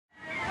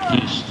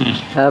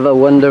Have a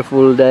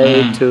wonderful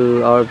day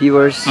to our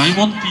viewers.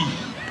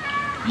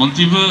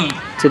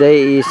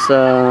 Today is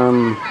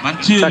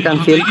track and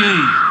field,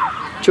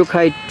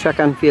 Chuuk track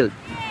and field.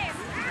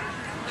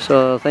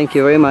 So thank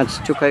you very much,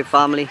 Chuuk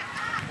family,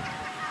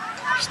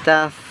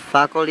 staff,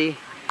 faculty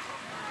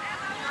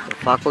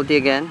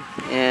again,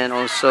 and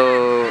also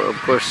of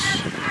course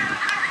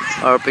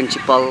our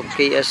principal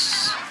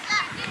KS,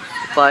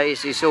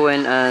 Vice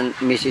Isuwen, and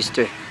Miss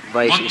Sister,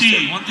 Vice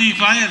Sister.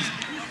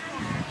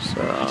 So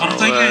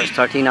we're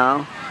starting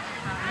now,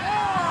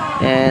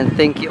 and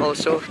thank you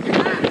also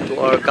to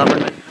our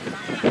government.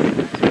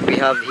 We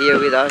have here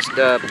with us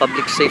the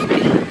public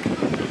safety,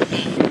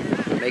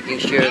 making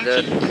sure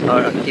that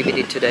our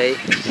activity today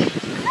is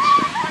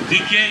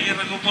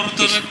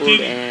peaceful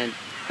and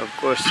of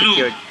course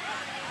secured.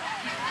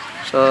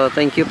 So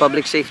thank you,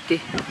 public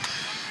safety,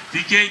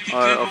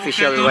 our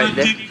official right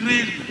there,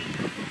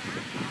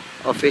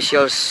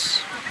 officials,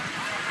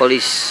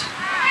 police.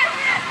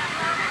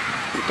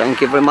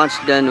 Thank you very much.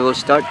 Then we'll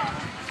start.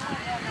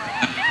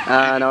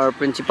 And our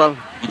principal,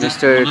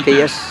 Mr.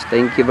 KS,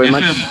 thank you very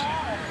much.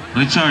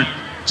 Richard,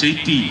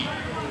 JT,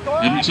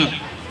 Chuuk,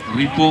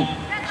 Ripo,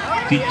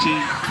 DJ.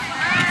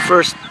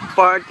 First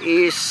part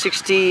is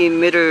 60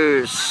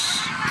 meters.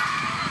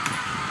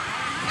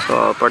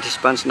 So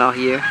participants now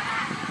here.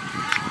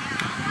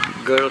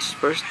 Girls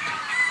first.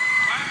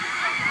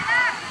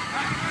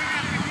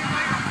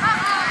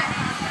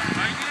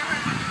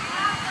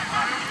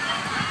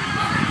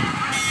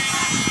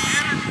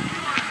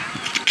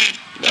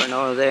 They're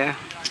now there.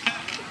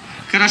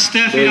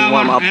 Doing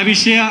warm up.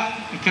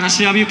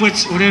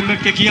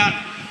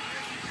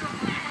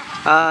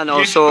 And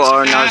also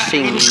our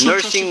nursing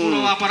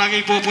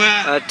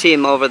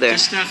team over there.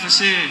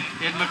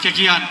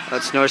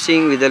 That's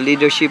nursing with the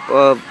leadership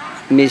of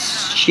Miss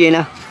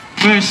Sheena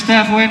and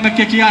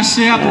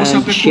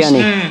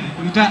Shiani.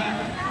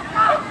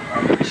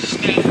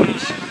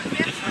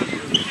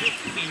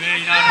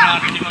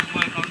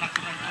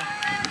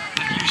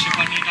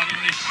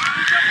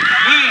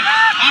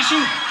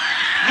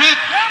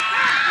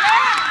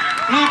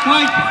 Black,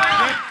 white.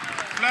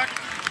 Black,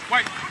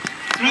 white.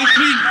 Black,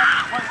 green.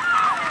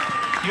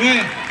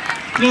 Yeah,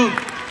 blue.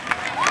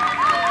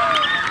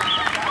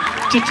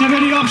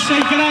 Ceceberi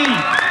offside kerai.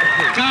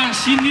 Kan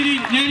sindiri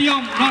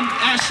neriom non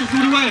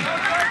asukuru.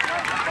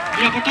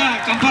 Dia pota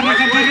kampar.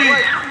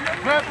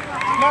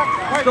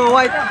 Go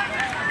white.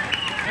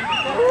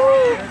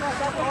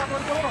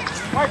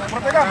 White,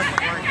 merdeka.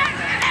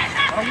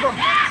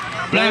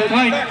 Black,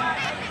 white.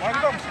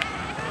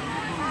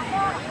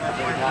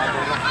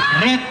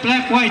 Red,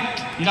 black, white.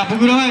 Tidak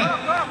puguro eh.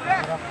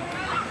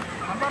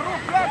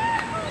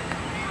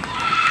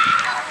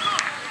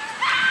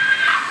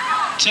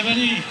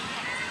 Ceberi,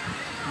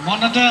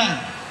 monada.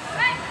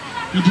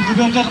 Ibu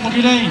gubernur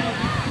mengkirai.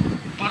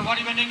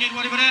 Parwari bandingin,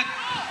 wari berat.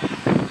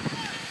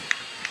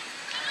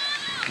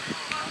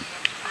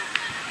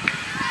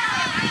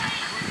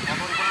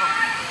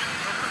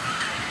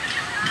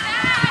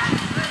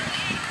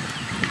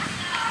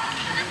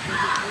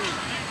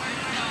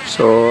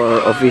 So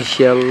our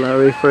official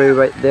referee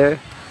right there,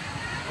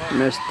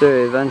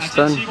 Mr.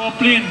 Evanston.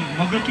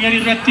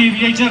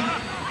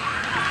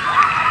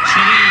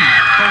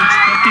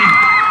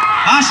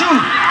 Asu,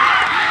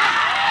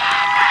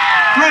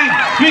 red,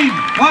 green,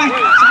 white.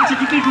 Saat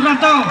seperti kurang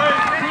tahu.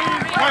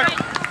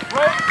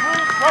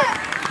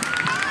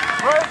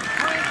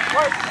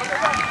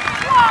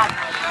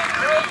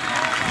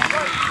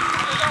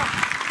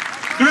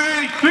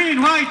 Red, green,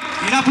 white.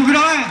 Tidak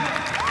puguro eh.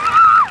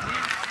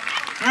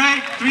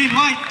 Red, green,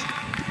 white.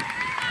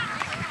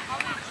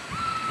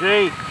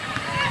 Gray.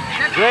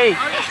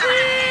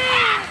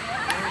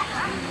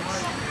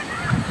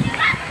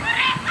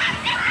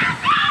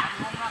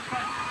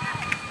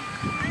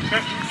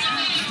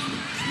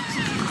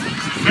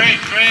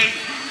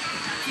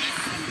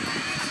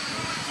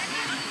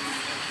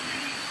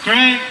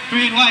 Grey,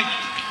 green, white.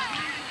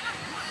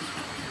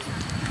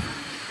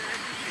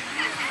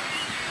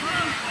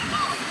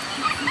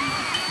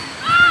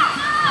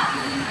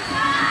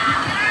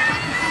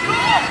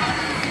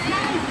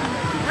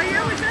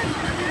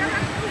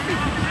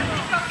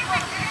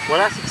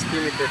 Wala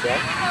 60 meter dah.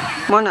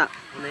 Mana?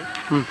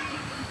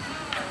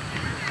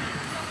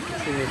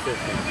 60 meter.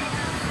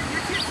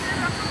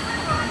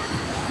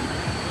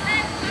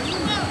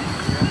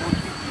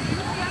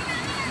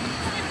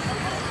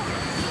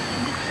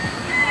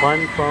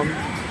 One from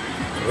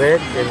red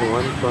and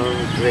one from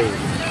gray.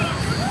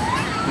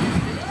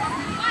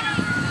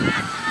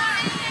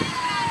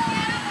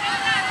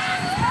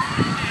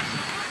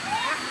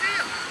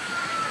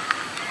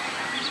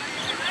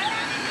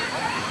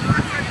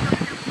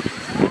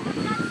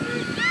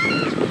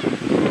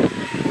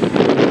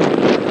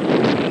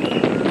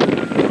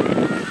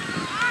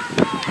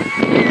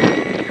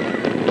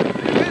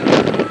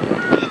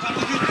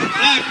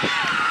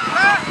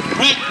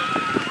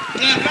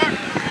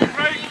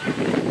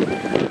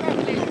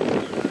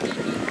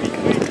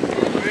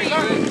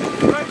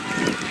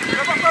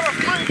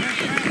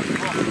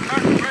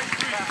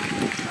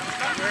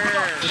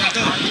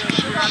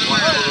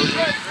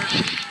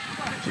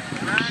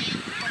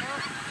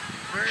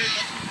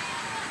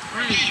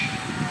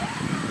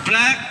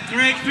 Black,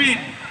 gray, green.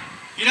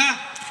 Ira.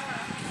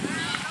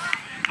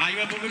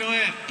 Ayo pumilo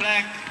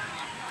black,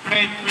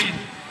 gray, green.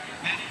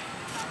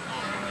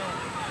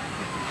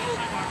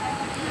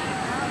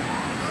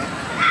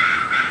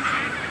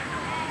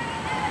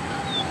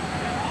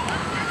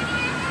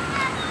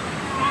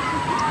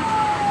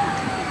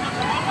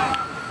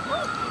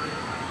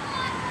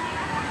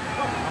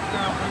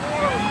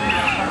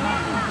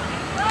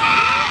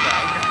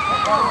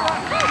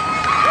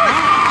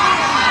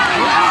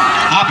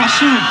 Apa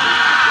sih?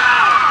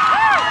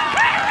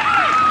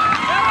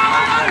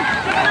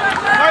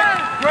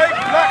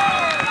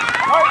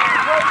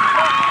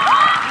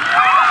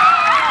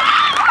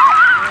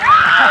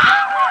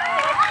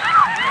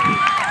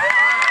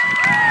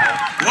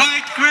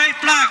 White, gray,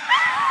 black.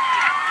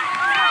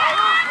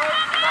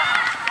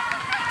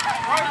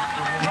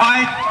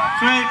 White,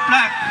 gray,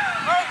 black.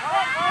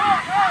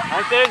 I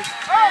think.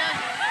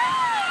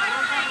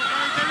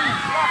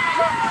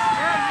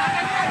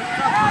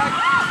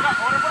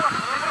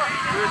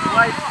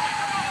 White.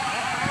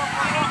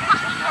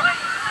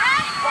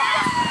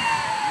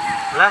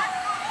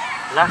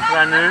 Last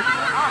runner.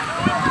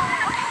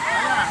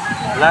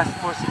 Last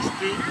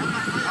 460.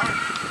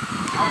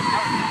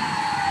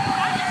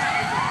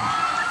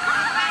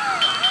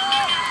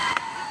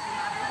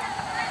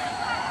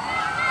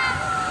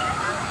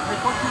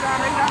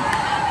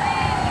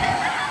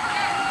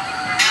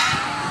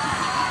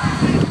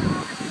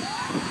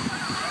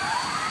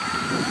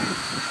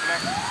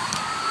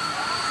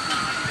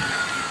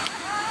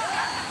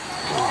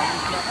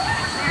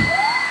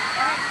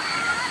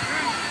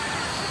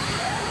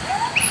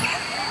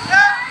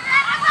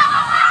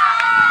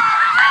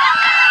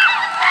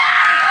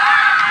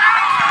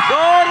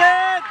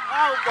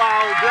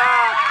 Wow,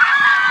 black.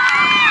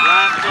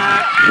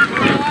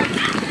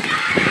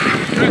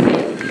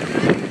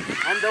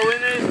 And the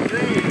winner is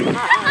green.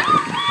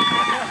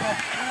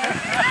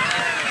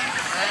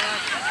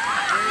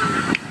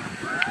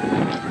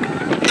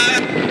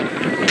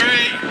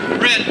 Gray,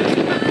 red.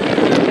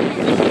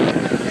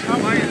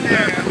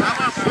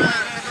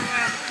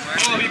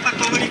 Oh, we got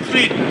totally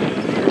green.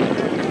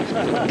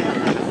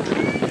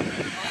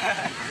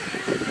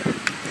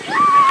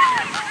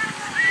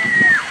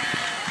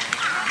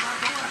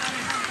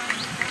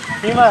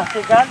 Hima,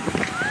 sikat?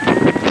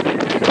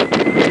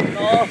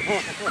 No.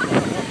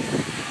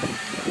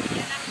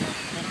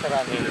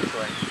 Marami ito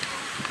ay.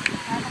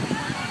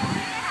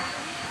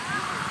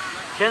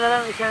 Siya na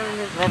lang,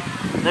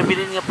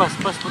 nabilin nga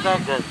paspas po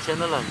agad. Siya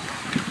na lang.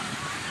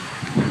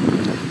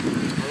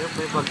 Ayun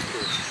po yung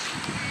bagto.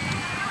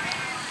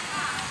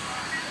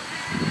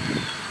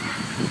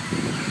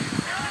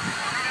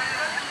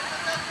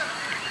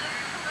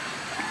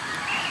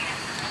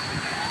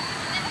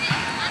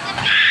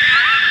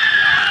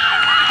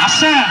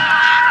 Asa.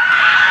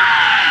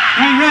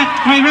 Gray, red,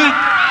 gray, red.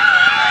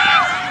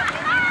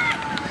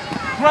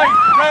 Gray,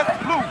 red,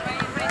 blue.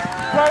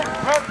 Gray,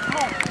 red,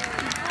 blue.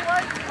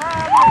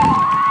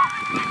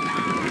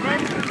 Gray,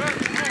 red,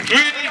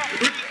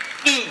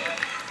 blue.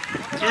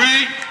 Gray,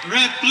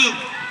 red, blue.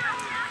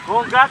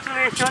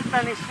 Congratulations,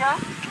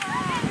 Tanisha.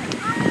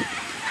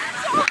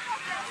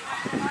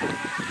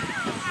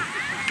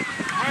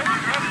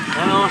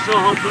 And also,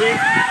 hopefully,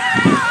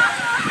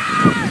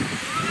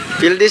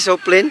 Feel this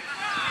Oplin?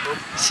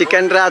 Si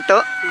Kanrato?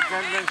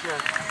 sikat lang siya.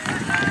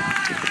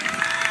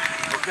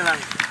 Okay lang.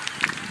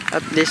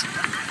 At least.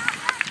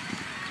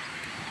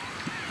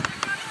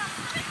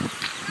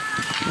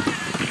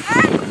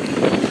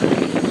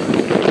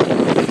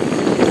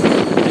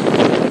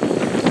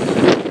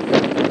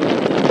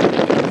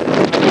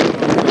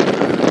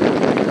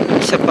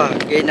 Isa pa,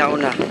 gaya na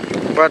una.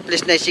 For at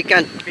least na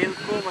isikan. Feel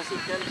ko,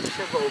 masikan ko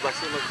siya ba o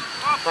basi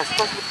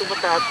mag-paspas ito ba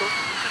tato?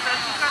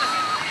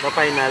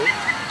 Ma-final?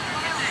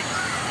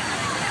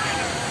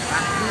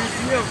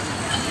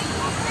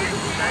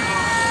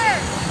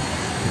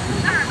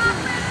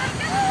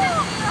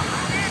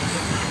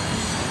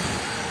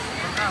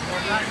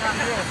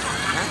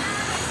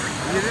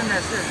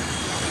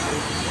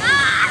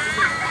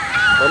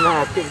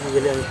 Panahati,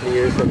 hindi ang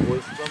clear sa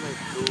voice pa, may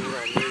plura,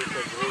 clear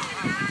sa voice.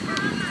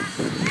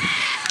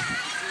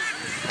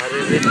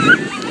 Red.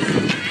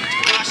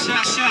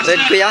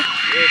 Red kuya?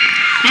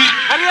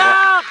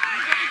 Haliak!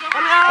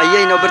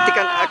 Ayay,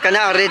 no-overtake ka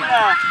na, red.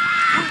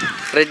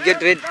 Red good,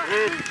 red.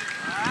 Red.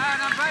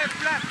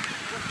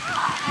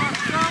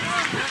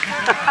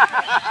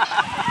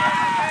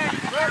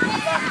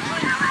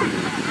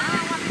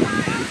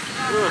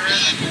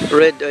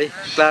 Red, oy.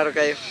 Klaro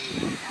kayo.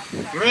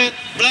 Red,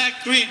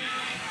 black, green.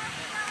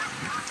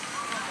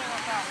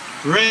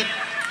 Red,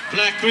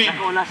 black, green.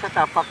 Nakuna sa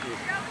tapak niya.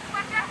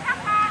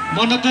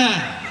 Monata.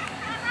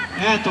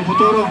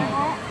 Tumuturong.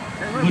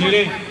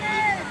 Mulili.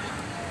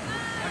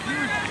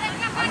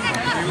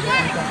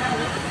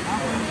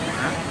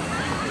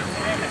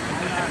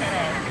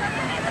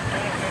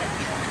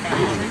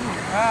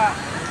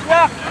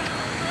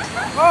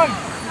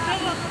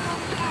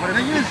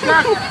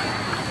 Black.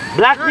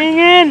 Black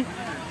dingin!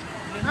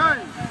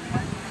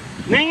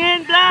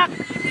 Ningin Black!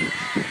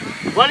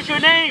 What is your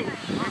name?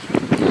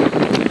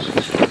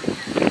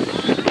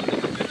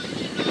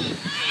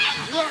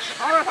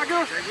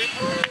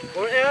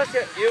 Or else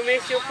you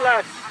miss your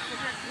class.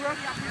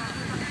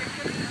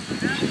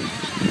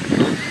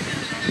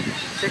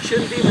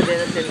 Section B, madali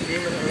na 10B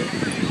mo na.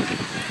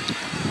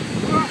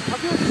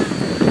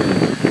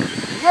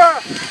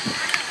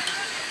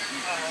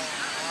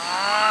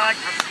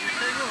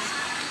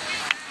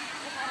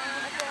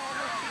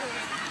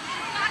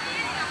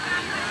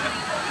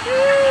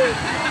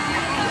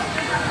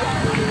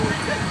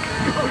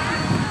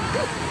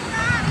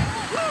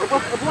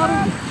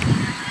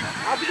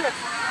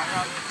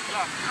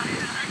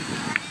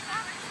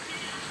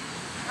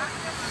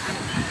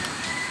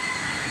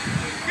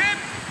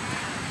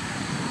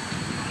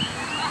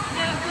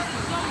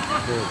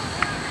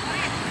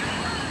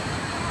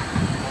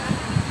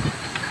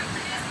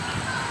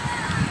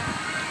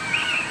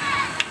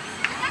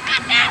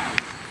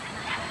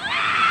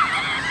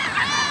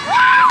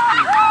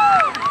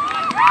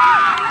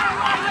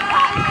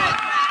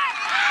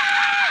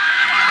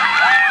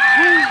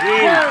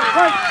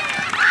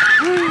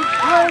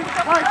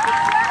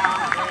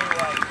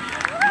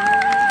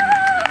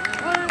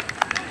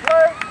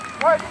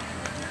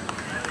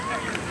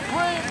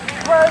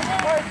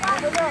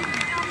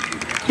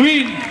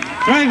 Green,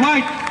 red,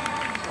 white.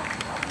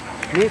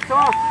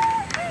 Kinisow!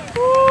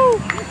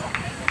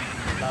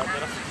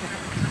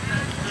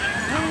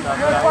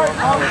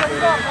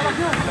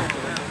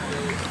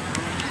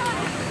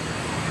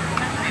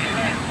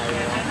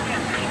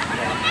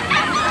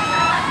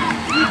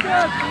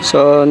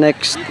 So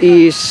next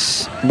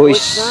is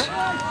boys.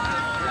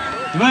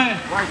 Red,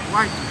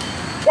 white.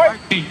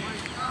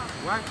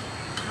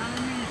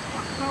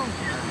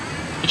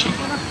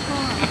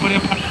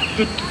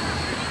 Good.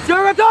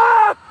 Zero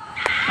top!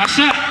 That's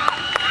it.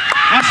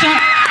 That's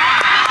it.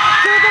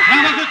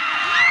 Now we're good.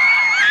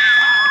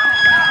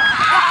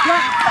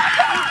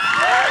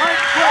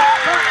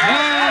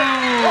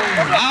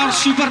 Oh, our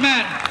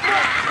Superman.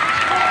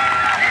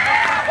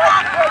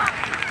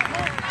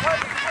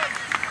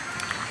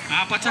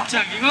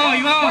 Pacacang, Igo.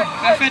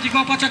 Perfect,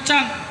 Igo,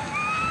 pacacang.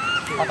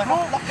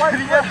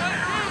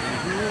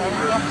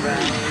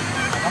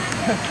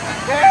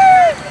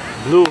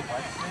 Blue.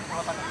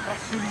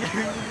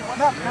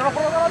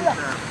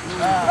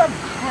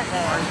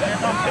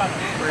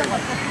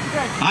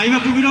 Iba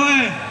Pumino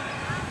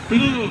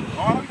blue,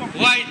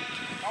 white,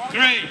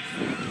 gray.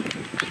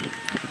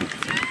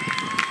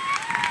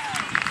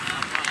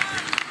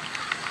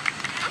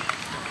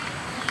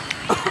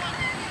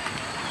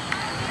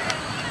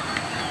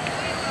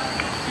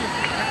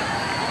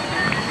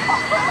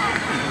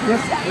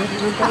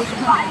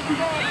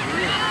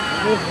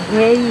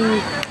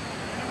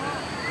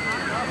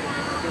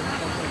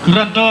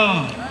 Kurando,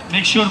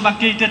 make sure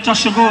makita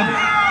chasugun,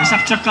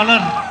 isak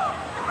color.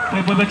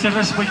 Pwede ba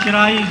charas pwede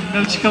kirai,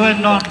 no chikawen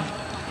non.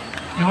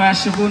 Iwa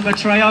sugun ba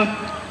try out.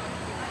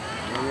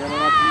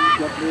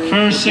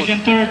 First,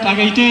 second, third,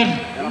 agaitir.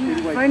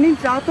 Mainin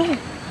sa ato. Good,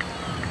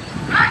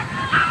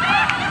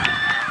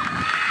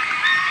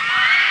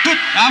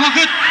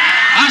 good.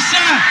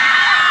 Asa.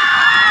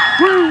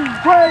 Green,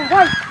 white.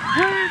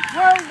 Green,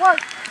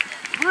 white.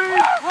 Green,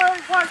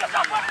 white.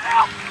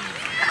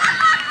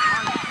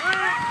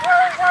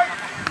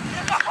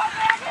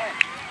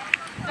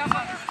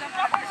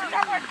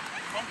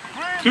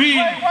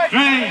 Green,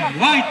 gray,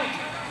 white.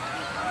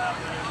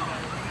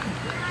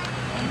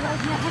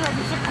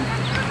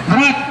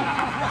 Red,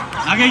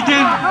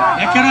 agaitin.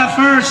 Ekara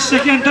first,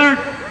 second, third.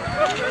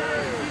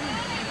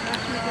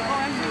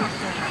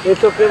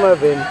 It's okay,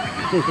 Marvin.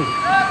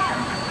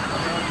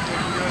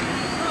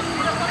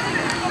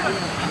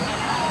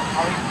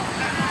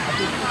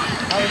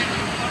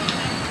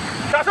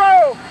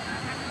 Tasso!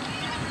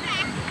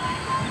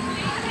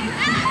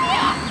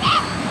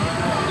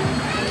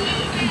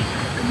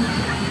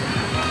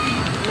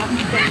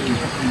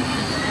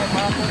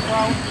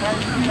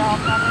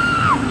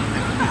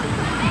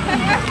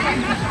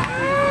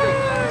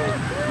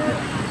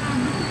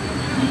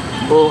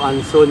 Oh,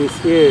 Anson is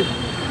here.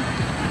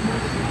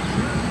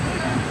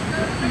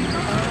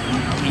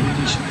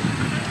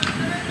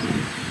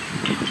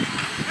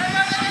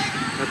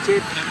 That's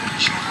it.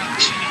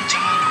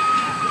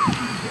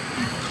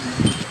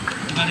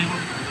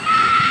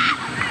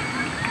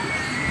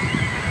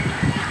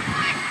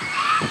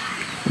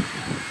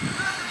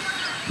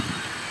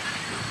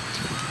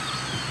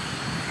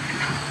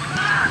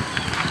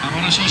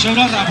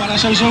 Para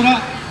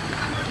Sausora.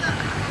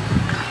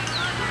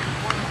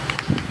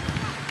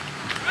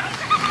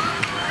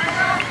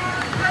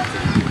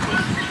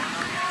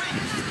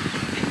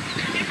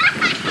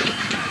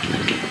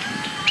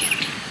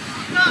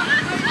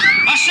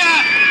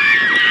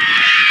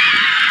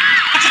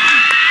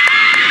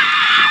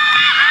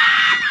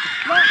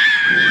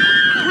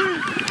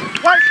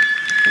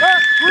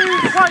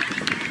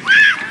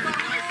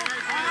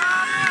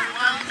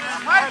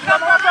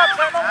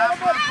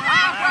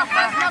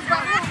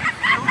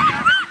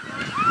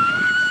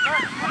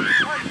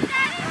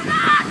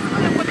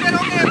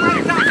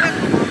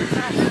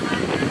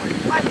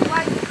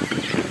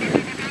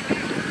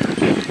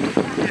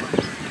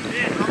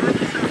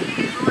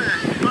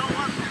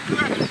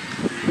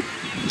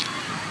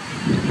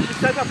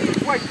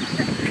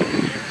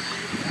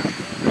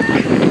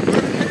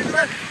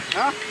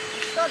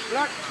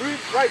 Black, green,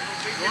 white.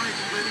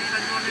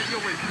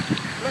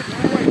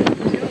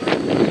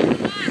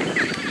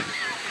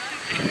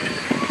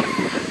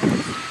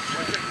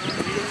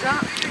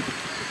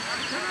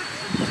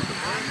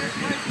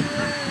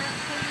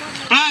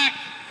 Black,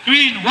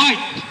 green,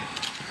 white.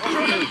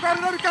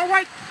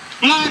 white.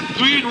 Black,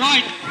 green,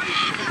 white.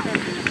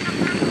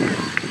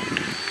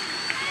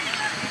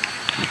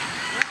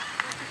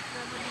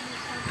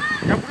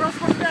 Chapur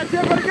seperti aja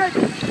balik.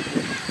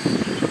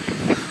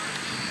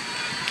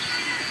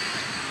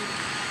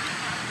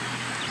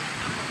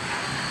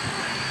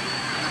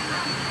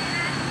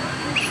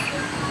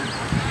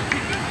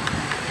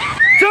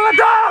 Jangan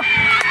dah.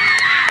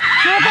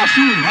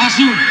 Asul.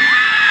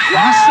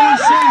 Asa.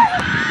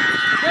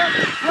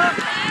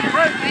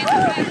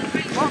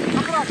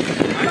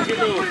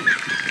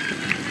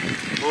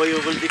 Oh, you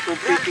will be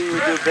competing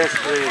with your best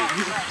friend.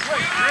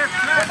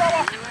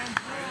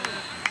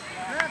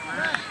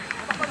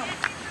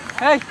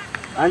 Hey,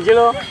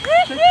 Angelo.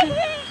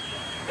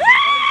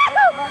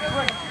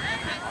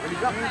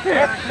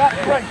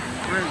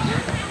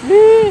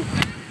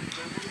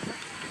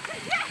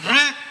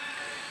 Red,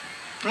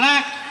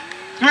 black,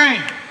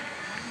 green.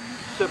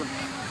 7.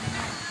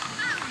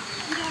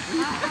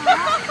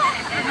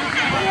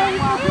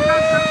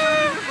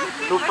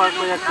 So far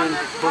ko yakin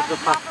for the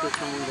fastest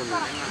naman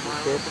ganun.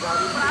 Okay?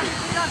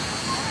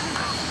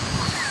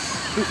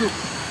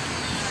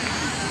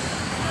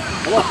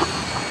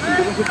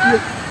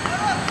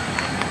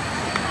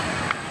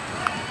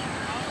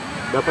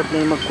 Dapat na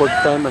yung mag-court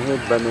time ahead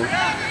ba no?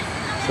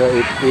 Sa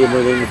 8 mo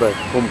rin ba?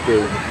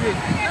 Compare.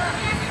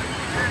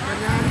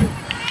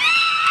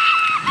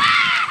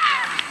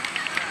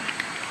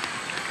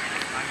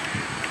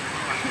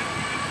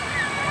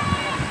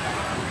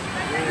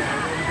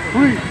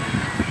 Hui.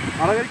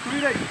 Ara gari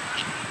kuri dai.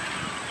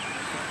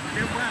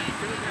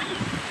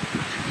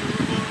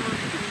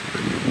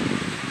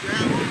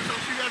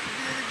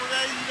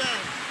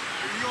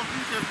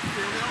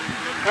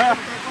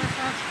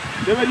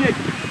 Deveria.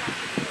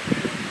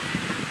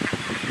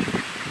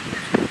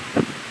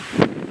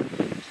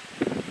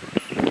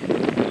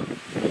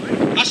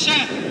 Asa.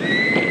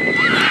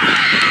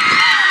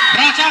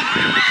 Raja.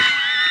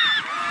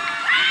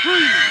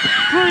 Hui.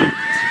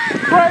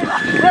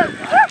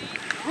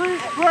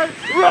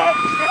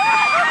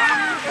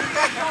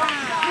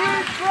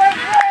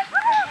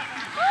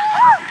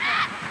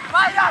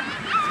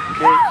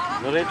 Okay,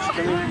 Loretz,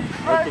 come in.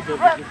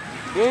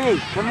 Hey,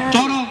 come in.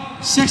 Total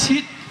 6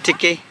 hit.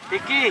 Tiki.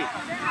 Tiki.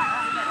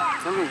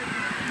 Come in.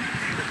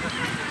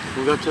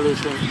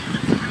 Congratulations.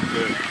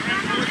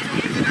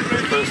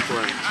 The first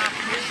one.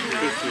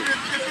 Tiki.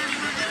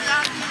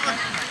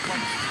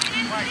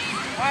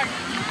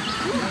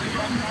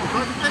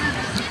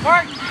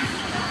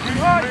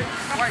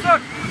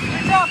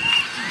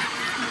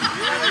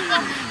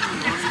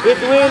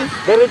 Between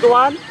the red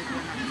one.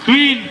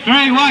 Green,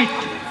 gray, white.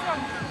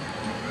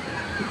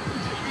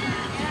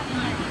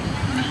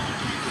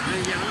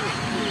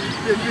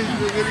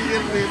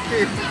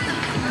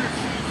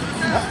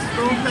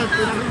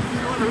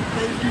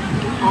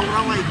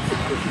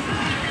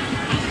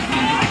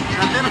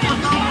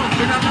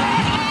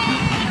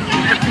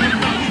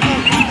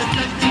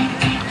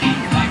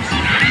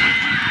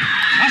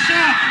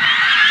 Asa.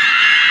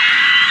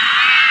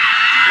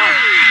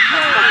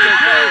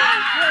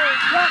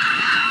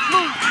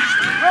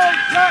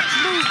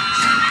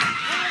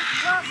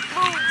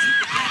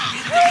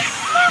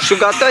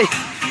 Sugatoy.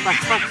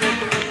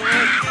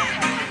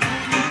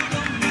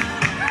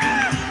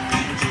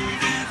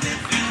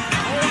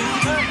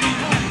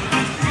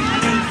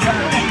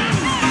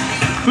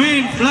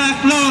 Green, black,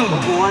 blue.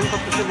 Buwan pa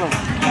po sila.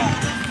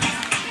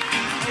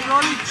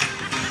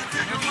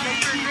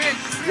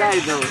 Yeah,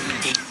 I know.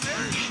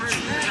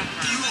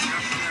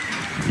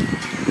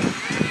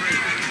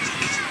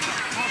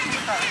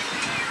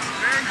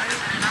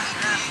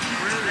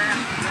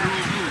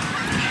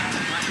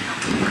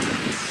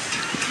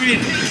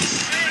 Green.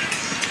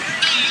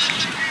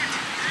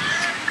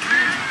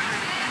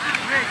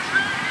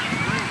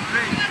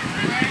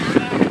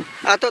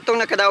 Ato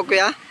tong nakadaog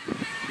kuya?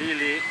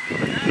 Dili.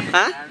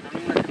 Ha?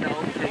 Ang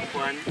nagdaog sa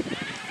ikuan.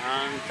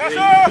 Ang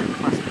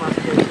pas-pas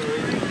kayo.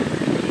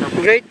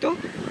 Grade 2?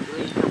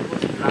 Grade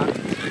tapos black.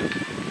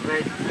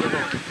 Red.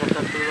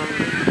 Katatlo lang.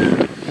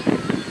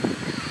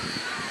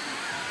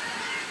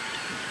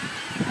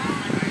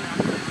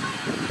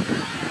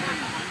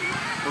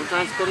 Kung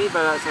transferi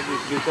ba sa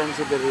gikan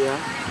sa Beria?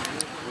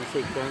 Ang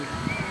second.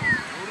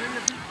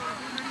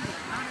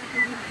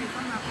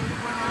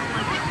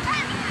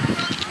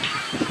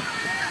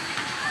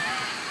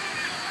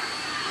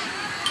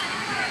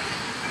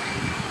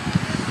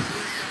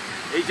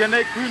 Agent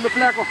groene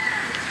plek op.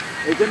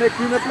 Agent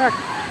groene plek.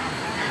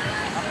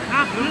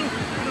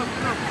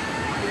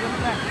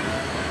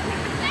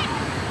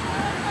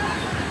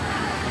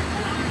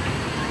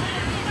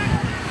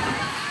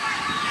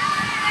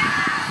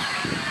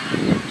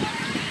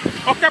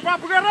 Oke, Pak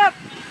Bugarat.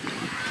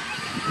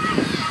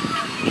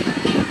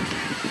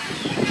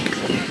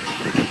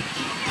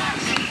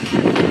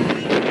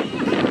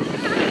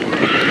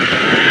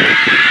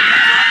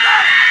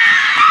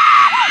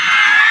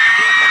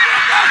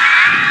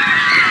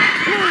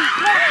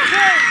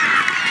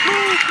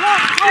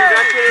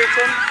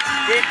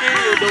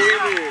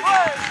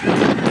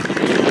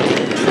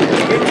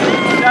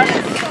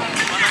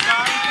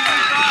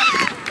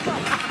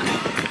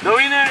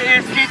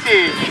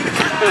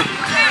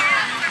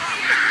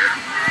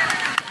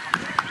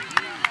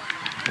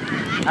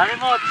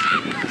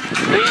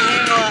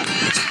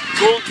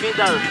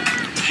 Middle.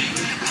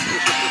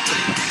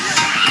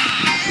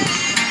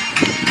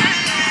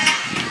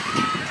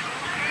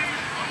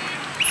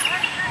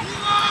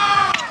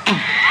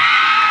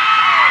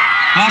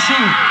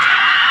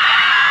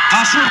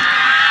 Masuk.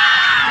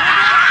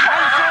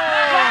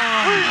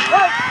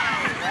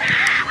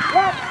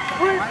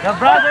 The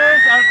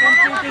brothers are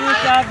competing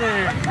each other.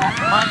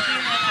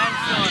 Martin and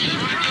Anson.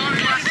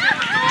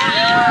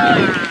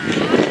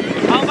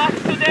 How much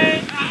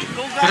today?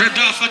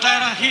 Reda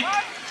Fatara hit.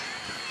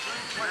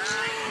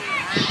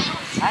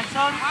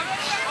 Anson?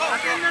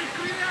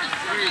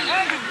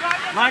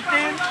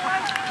 Martin?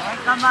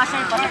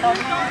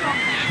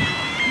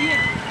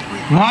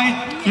 White,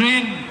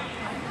 green.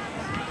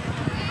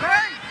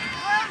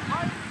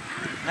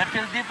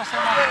 Napildi pa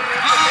sila.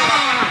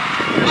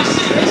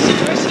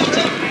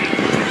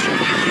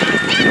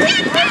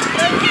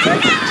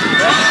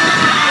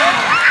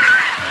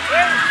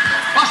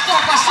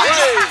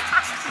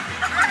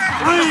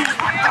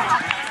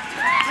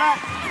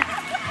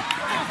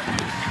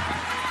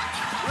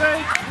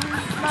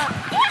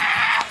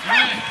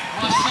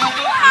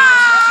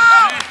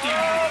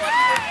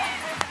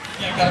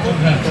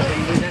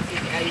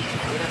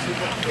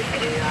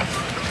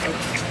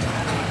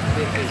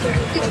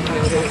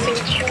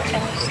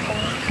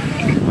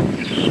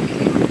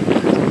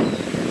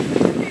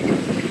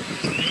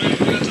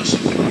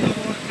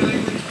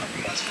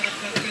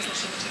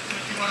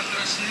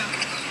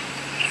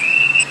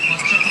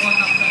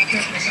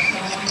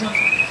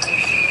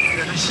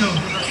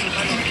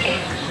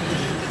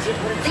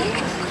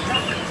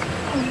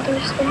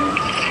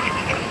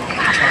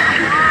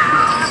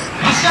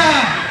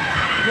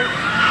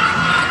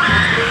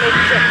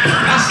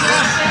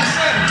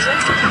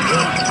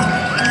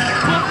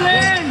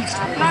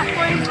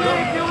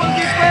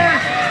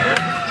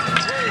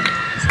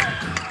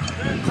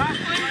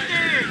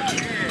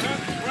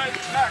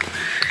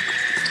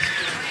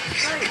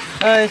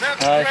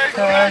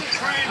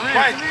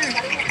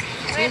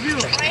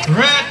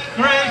 Red,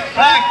 green,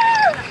 black.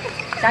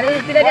 Cari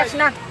tidak dia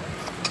senang.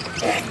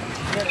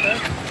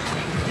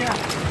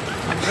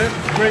 Red,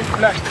 green,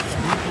 black.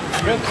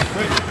 Red,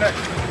 green, black.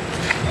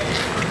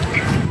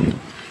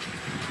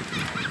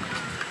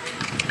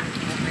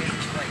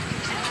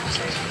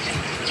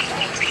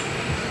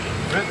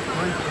 Red,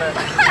 green, black.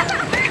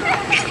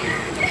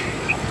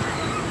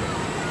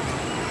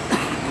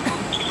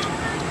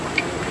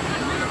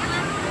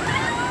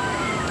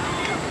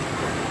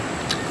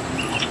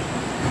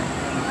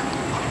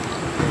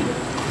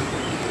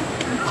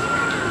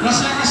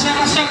 Rasya.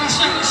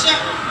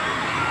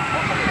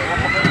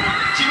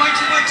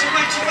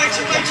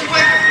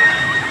 Cibai.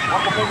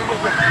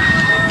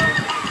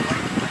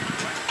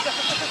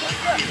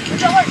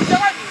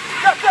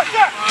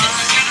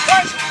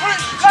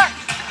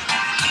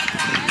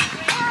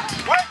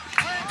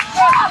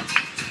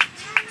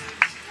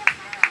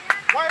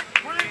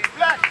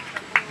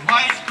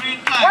 White, green,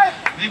 black.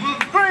 Ribut.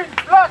 Green,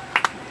 black.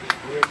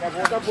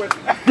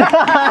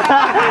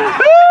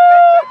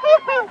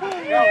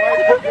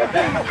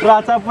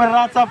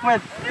 Rata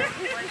pet.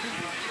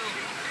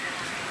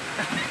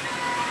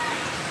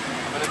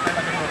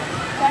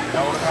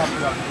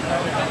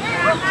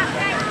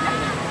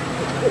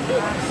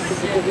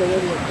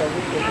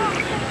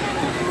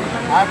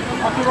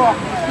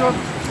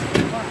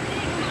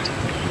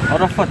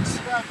 Arafat.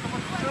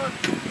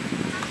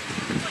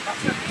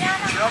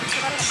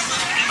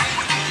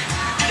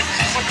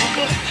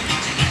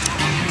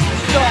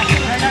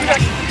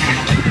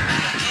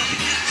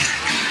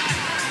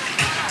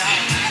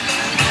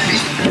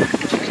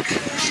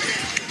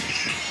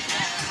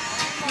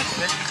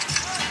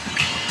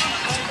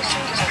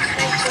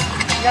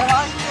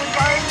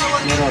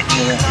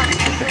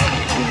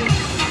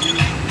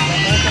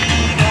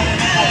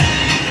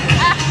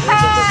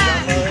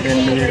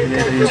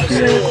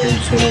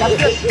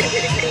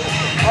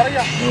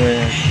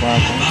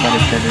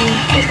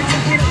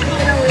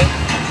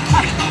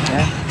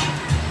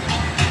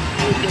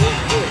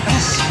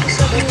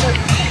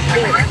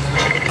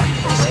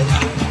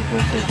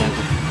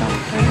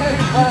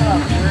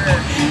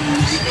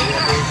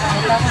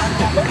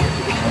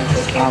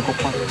 Aku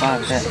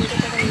pakai.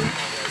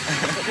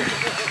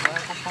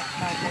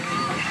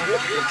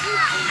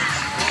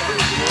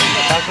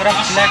 Aku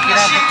rasa black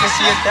kira pakai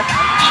siat.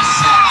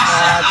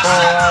 Aku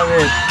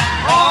awet.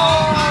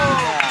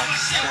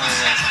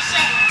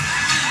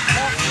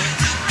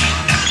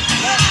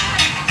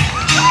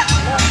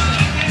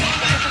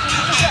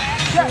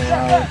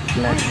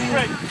 Black,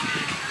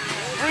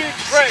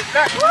 gray,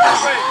 black,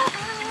 gray.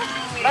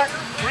 Black,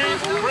 green,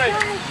 gray.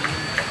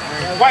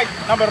 White,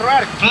 number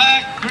red.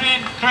 Black,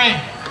 green, gray.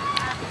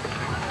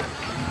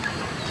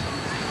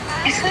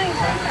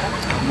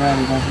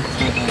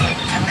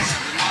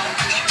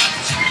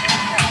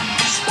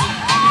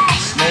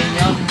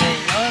 Neon,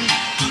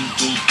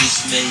 bungkus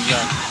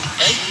neon.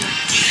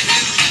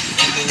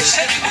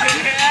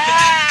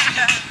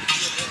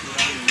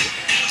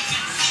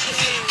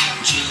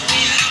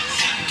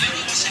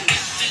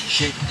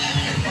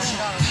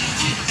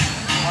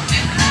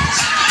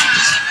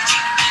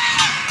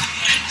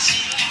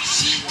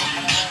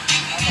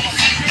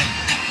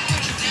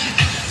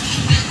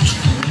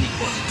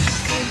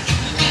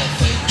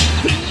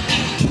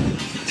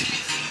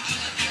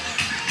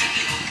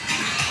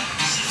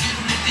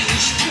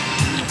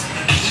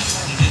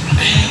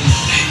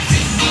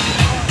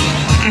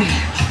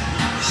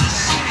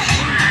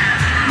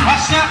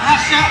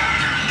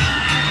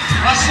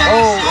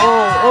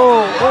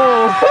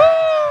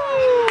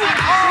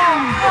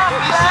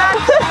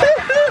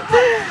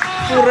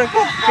 Pura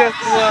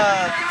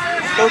kekuat.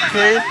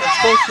 Okay, let's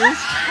go, sis.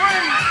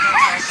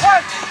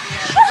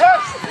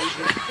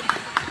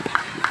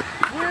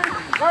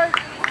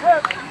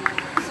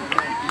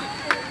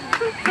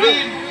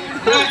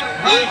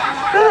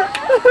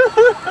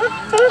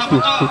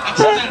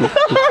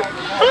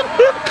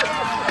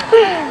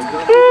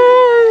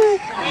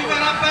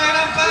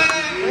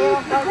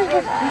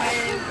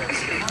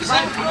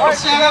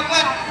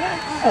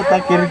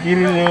 Atak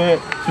kiri-kiri le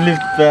flip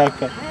back.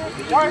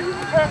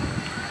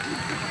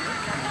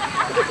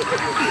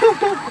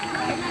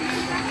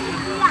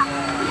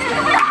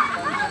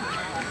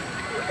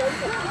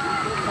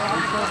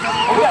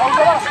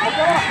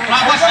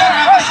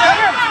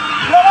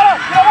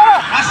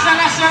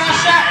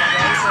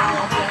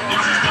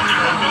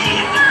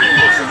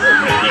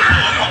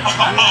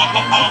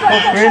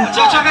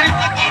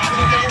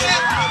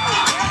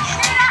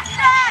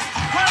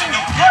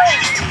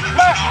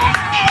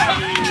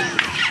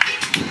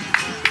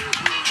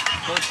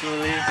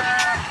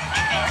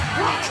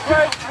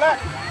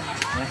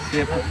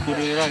 Masih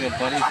putih lagi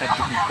dari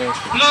sertifikat.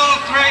 Blue,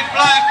 gray,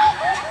 black.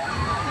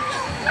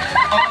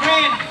 Oh,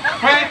 green,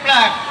 gray,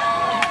 black.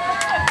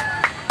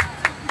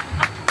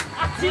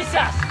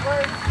 Jesus.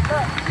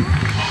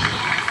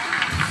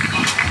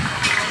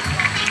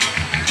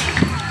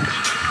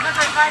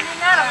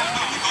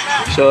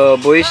 So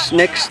boys,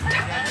 next.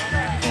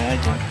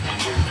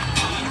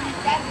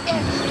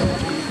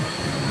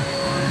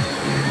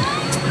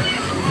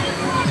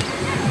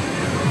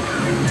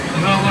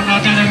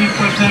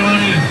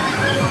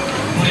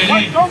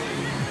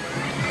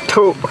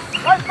 Two.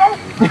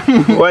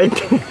 White.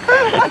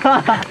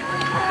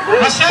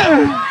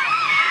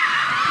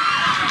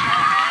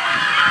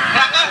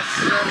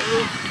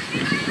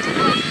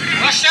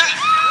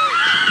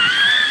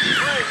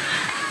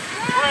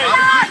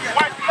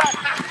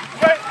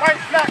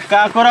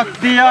 Kakurak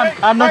diyan,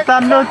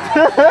 anot-anot.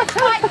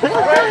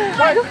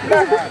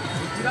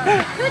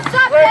 Good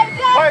job, baby.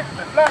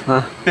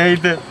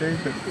 Teyde.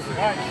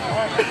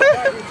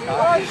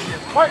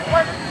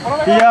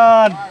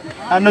 Yan,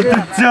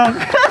 anot-anot.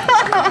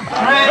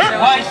 Red,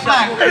 white,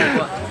 black.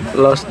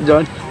 Lost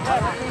John.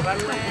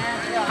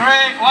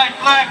 Red, white,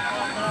 black.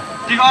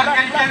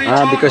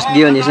 Because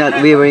Dion is not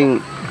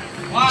wearing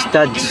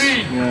studs.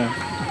 Yeah.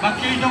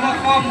 Bakil nomor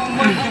kom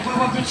membuat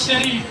keberbagai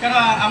seri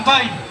kara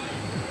ambai.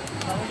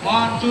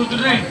 1, 2,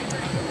 3.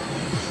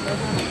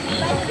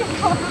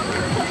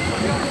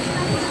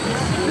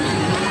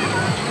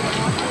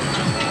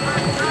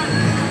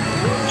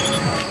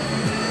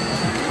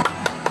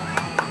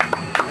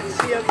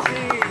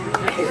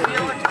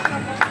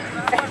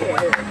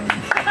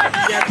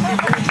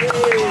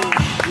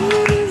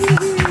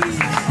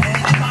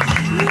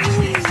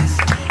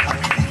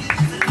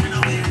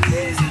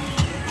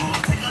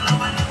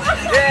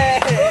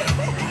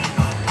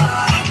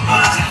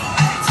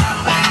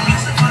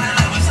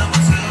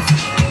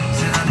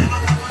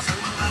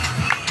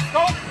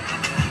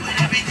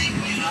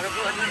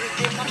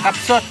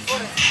 Kapsot.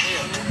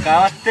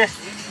 Kawat deh.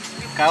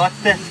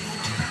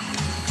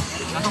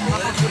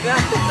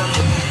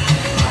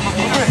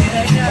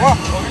 Wah,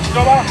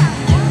 coba.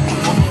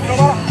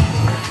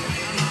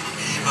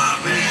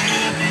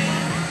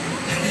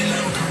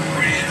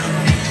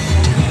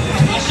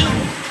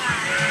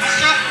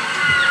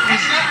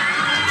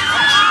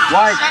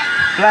 White,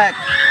 black,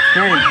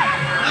 green,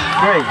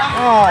 gray.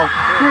 Oh,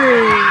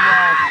 green.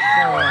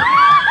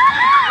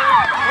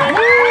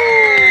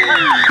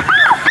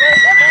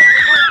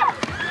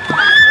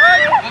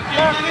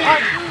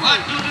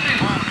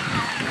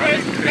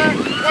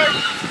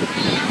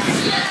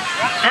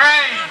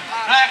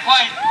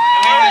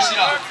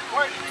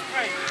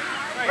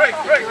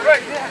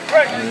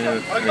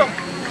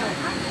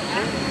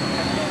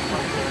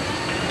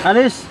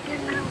 Alis,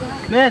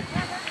 Met.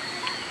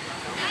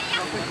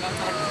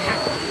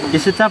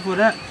 Kinisow Chapur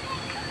ya.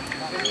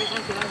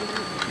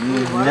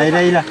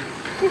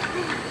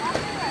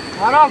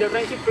 Dah.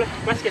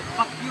 Basket,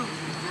 fuck you.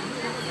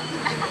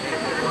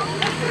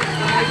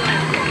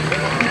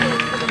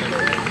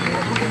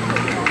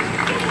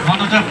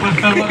 Mana dah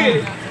pertama?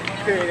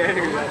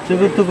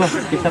 Coba tu bah,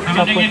 Kinisow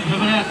Chapur.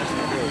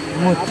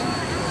 Mut.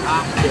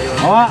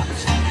 Awak,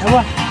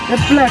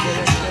 black.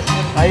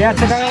 Ayah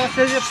sekarang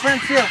masih je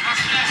friends ya.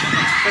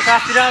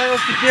 Sekarang tidak ada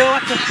video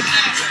apa.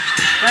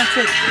 Friends.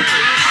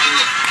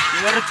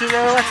 You are to the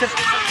WhatsApp.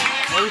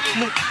 Oh, it's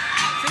look.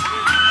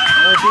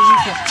 Oh,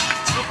 this.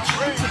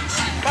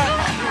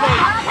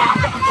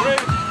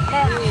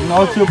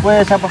 Não se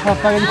puede essa passar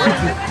de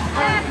tipo.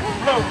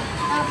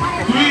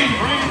 Green,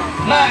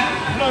 black,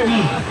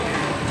 blue.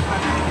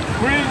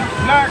 Green,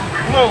 black,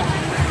 blue.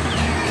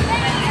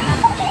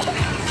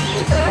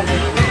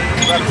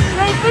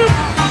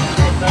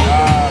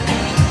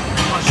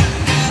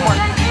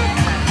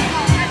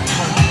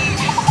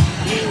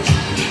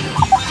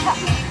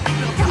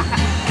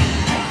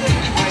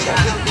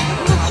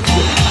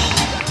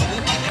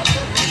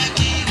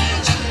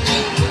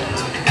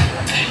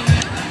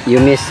 You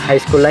miss high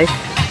school life?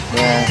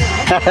 Yeah.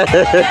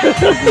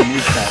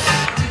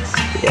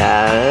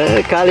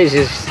 Yeah, college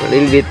is a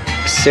little bit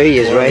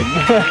serious, right?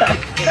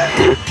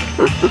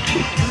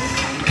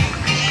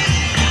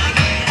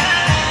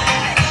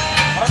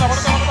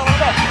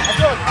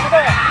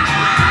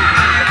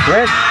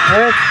 Wait.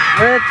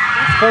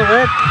 Go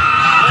wait.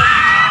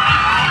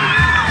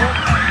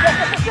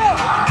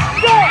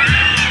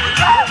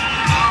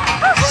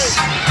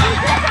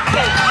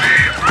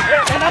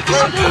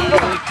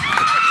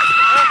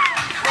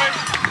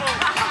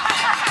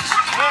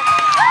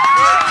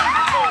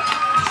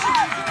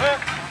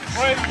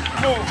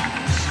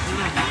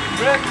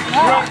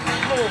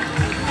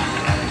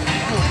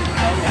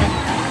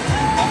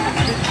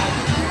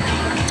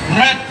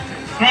 Red,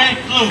 gray,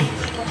 blue.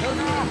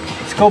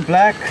 Let's go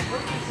black.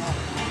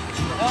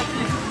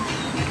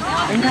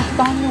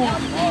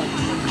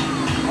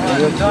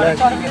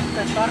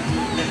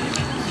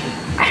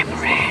 I'm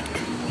red.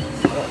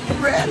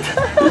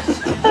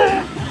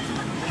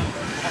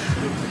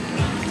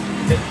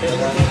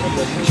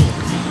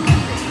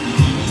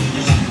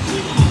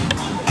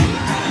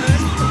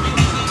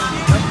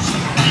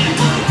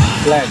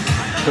 Black,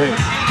 green,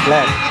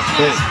 black,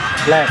 green,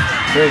 black,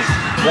 green,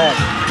 black,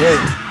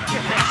 green.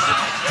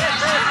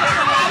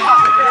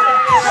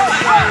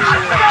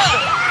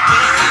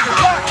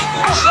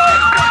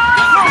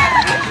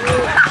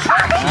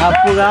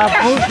 Apu.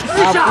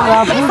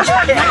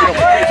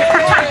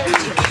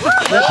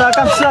 Dito,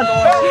 Kapson.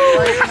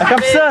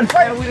 Kapson.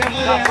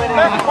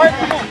 Black, white,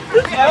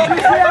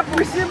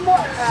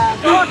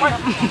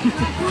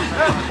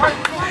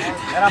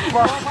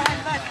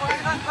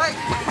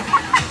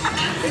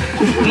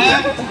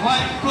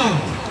 blue.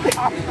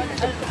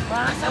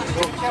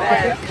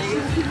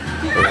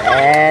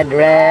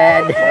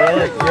 Red.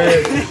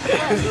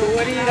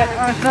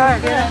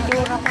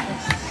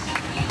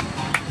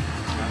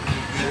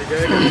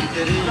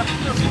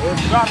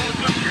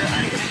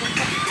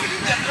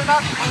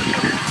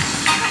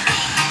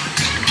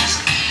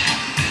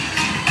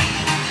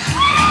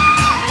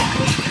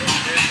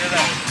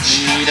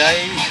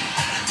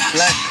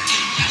 Black.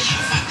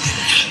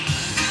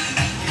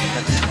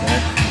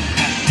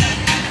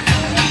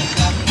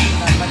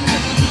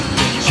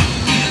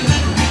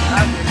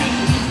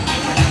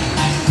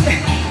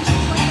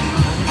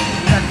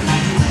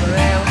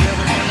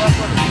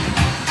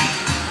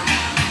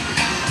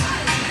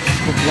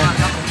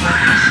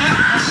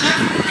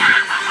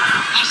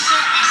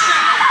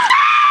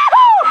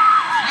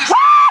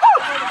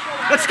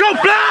 Let's go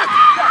black!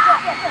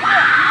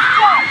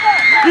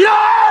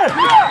 Yeah!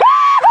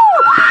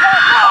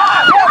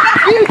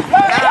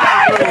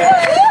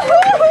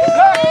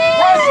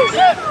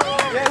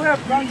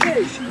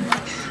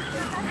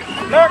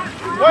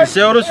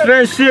 Senhores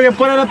friends, chega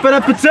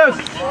para pizza.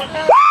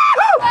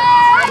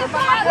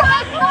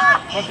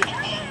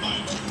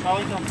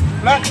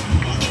 Black,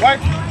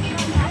 white.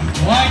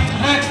 White,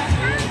 red.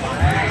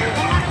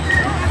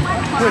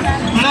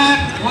 Black,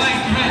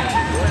 white, red.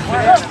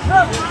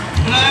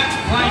 Black,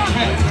 white,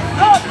 red.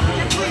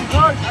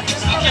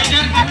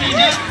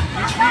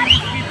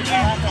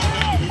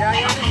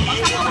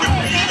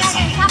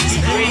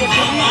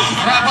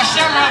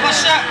 Rabasha.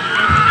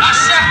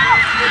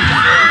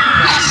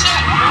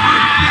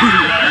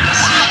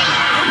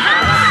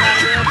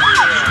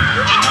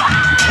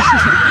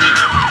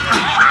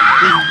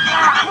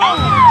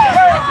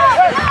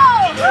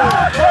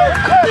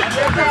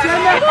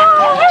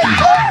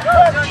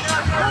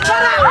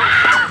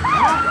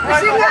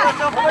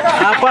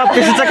 Apa,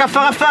 kasi sa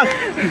kafang.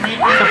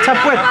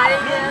 Chapur.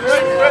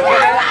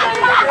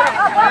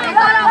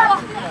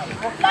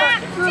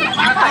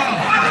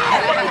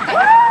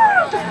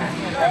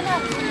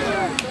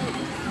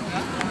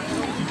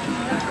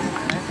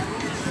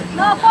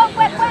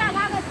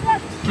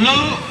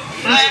 Blue,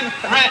 black,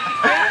 red.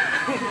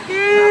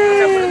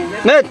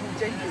 Net.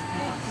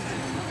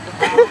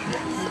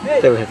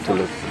 Still have to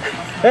look.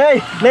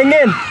 Hey,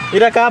 Nengin,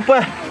 ira ka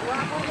apa?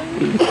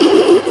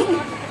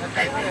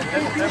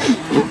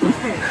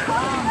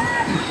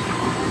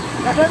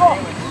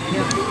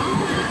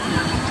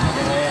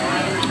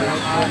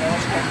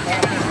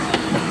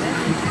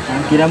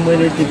 Kira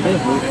boleh tipe,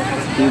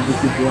 ibu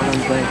buang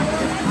baik.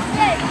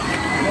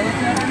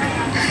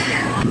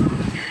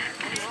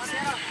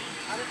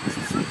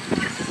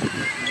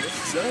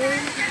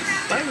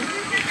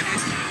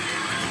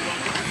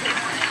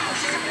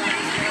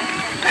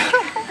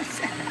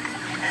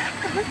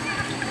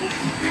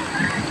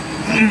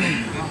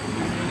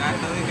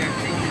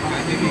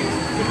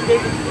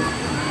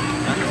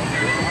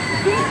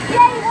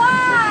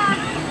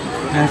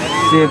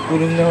 Nasi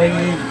kurung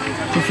lagi,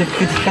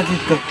 kita kat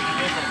itu.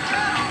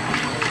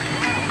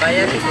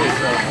 Bayar itu.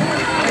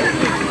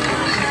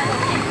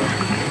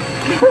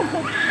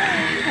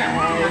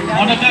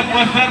 Mana tak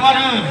buat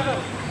mana?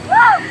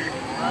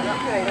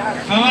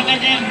 Kawan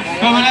again,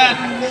 kawan.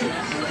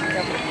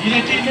 Ini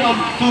team on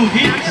 2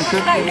 hits.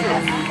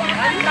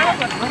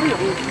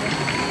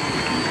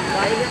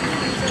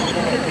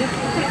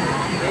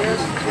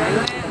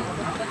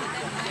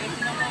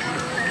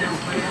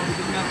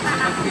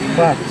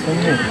 Cepat,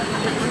 senyum.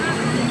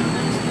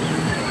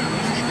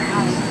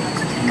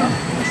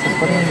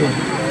 Seperti itu.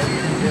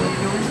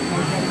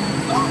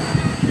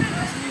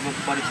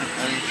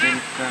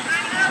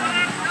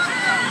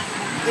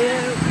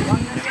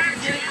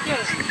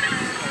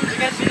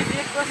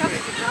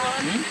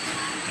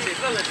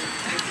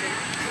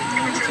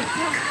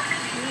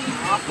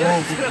 Oh,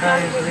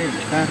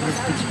 harus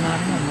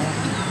kecemaran.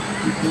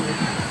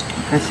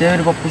 Kasih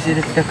ada posisi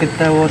kita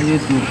ketawa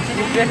YouTube.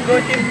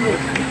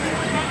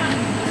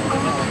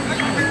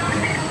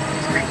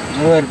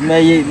 Where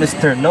may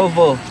Mr.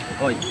 Novo?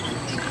 Oi.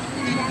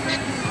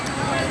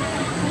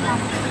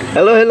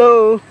 Hello,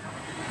 hello.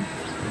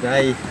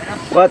 Guy,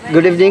 What?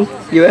 Good evening,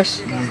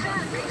 US.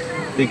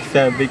 big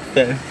fan, big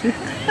fan.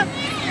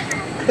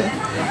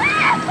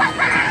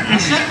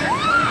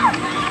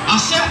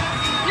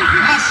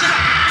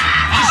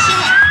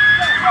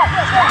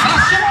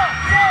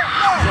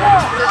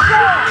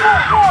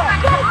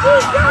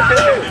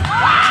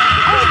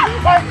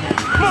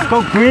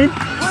 Go green.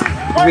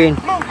 Green.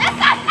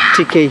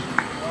 TK.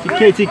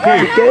 TK.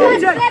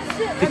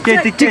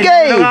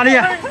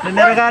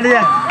 Negara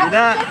dia.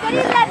 Tidak.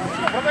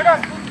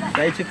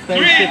 Saya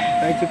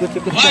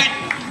cukup. White,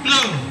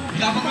 blue.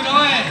 Tidak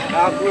mengenai.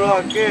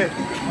 Okey.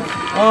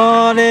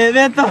 Oh, ni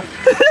betul.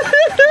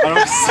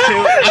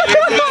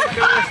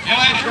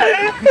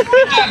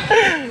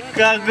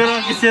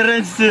 Kagak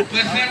kesiran sih.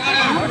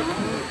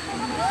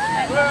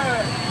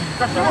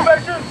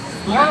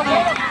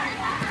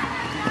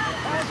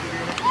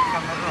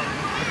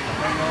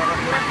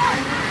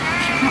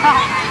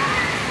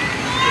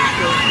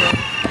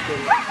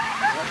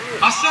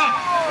 Asal.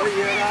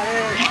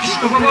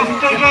 Itu bawa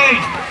betul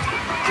guys.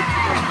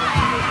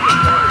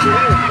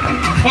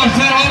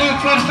 Poster baru.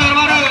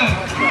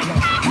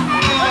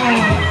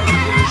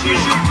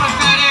 Susu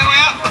poster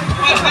ya.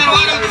 Poster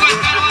baru.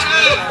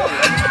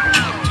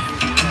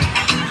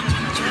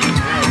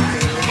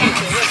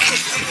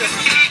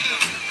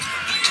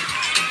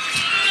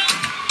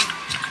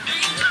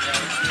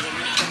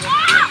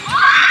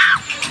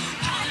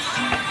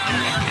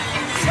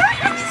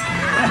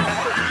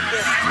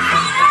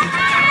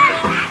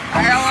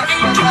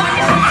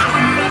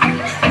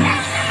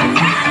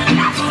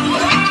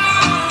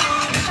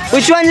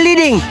 Which one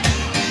leading?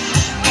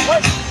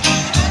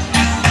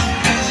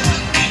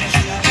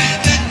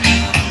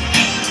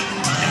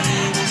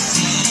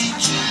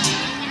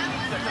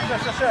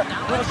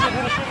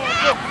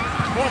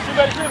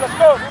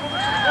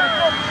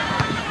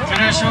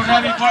 Kinisow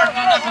report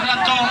na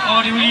Toronto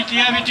or Unity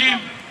heavy team.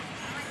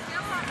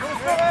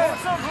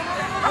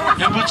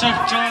 Debut of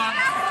John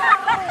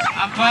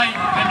Ampai,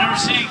 Benner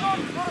Singh,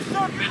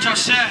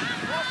 Jose,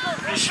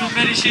 Kinisow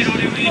Medicine or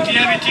Unity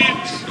heavy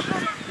teams.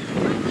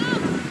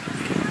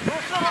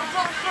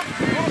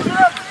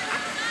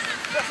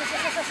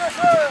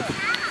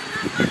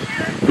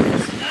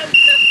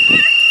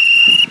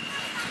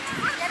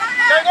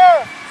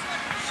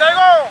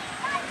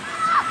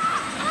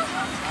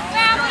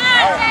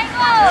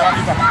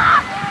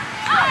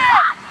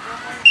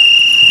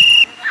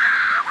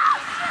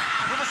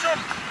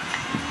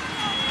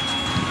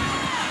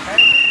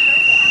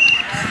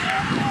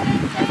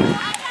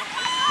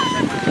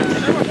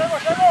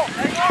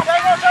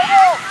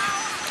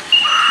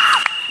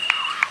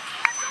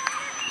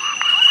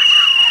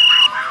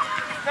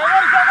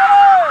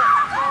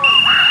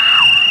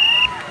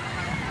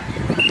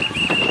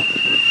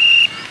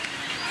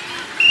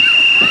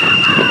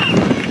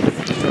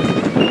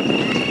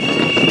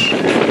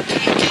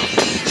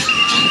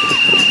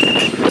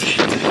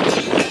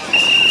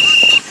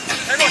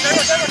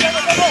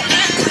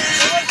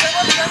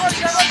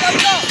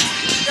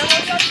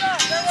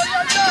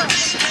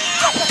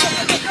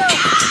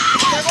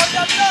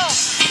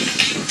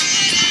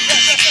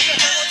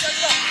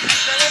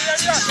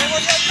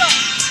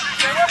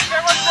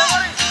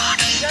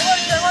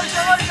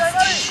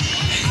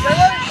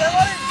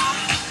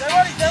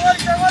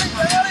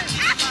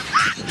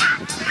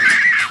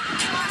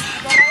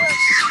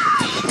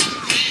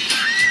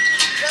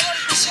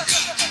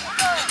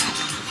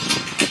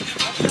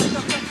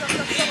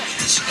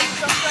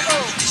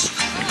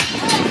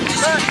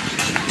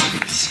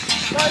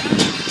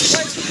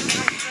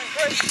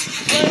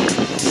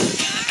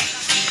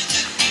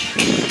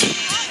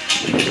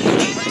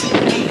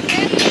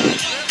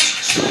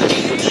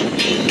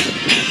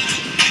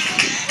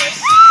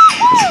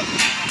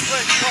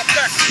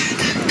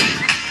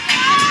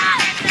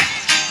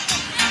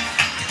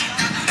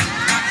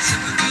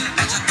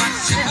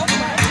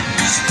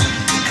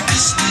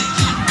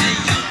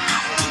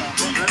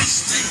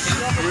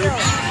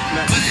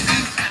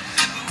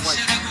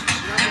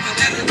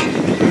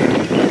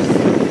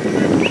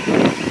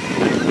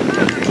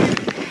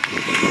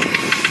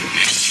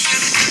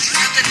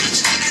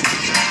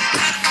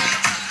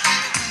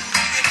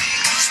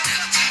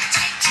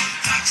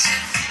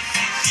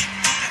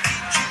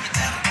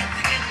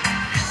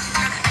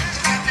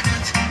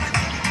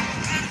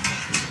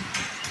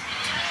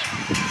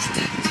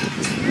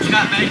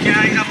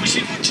 Kaya ina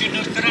musim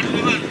muncul keren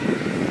banget.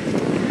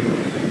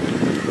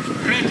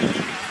 Keren.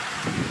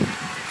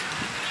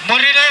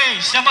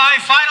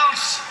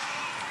 semi-finals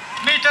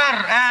meter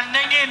and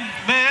Ningin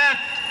Behet.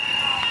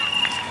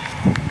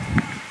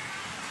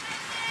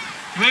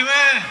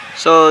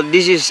 So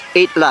this is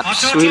 8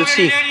 laps. We'll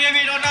see.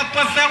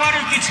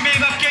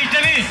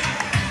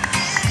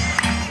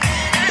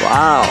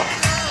 Wow.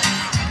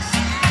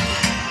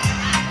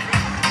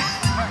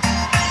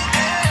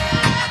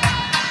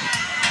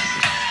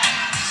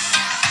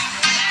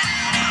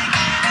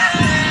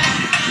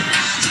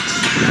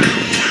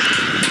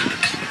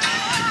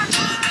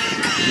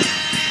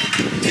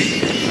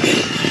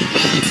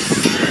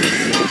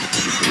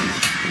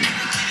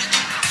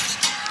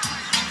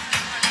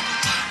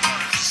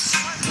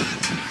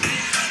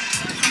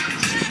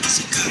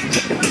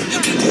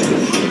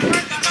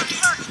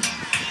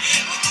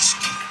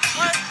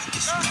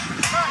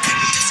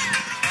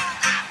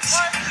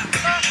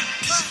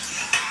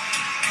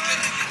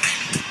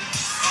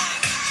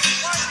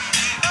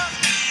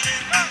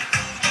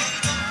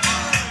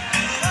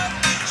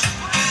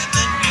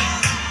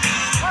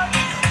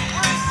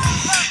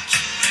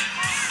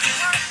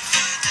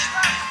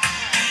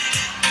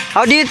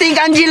 How do you think,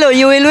 Angelo,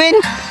 you will win?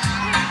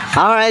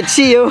 Alright,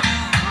 see you.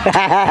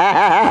 Woohoo!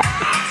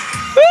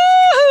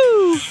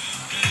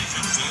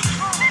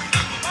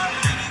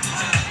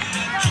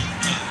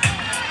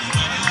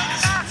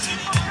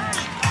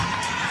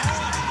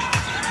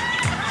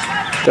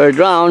 Third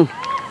round.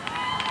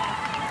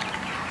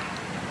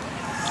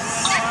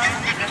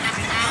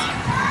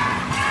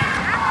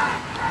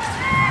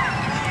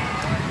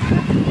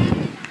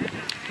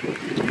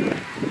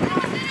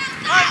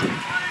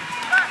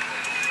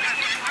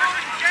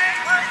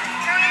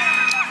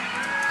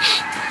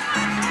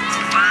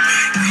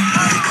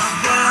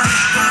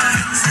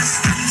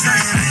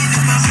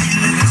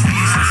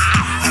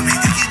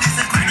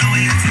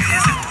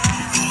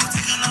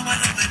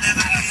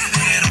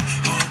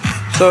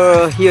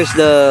 So here's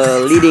the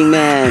leading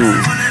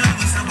man,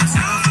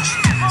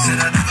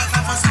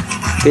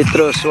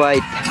 Petros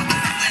White.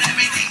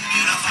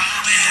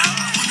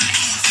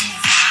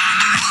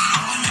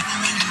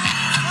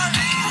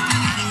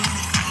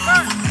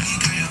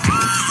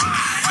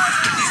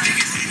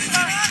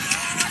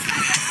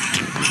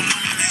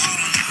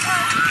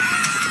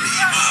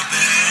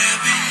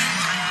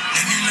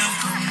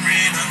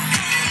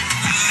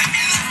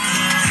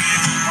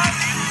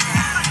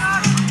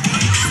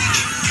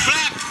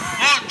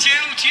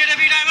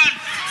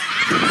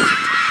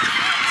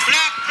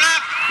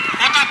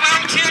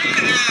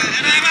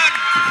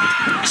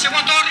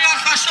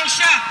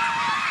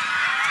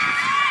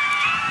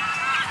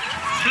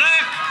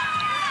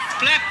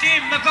 Black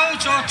team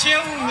coach or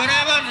Chuuk,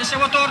 whatever, is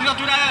what order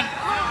to that.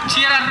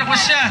 Cheer and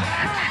represent.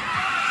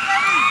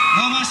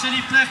 Mama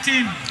City Black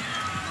team.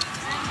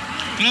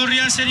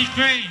 Gloria City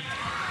Crane.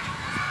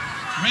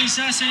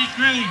 Raisa City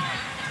Crane.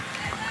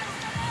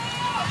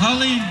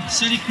 Pauline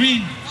City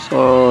Green.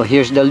 So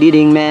here's the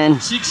leading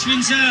man. Six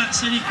Windsor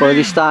City Crane. For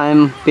this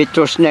time,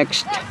 Petros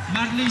next.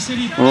 Marley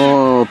City Crane.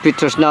 Oh,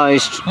 Petros now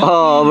is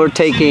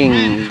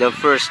overtaking the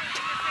first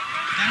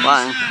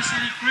one.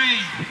 City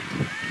Crane.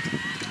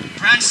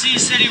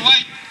 Francis City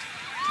White.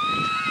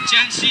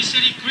 Chancy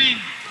City Green.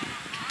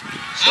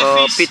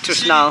 So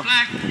Petros now.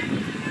 Black.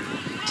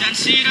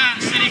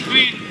 Chansira City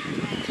Green.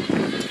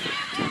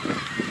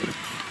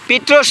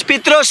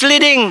 Petros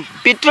leading.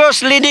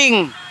 Petros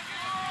leading.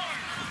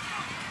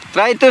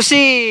 Try to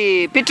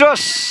see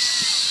Petros.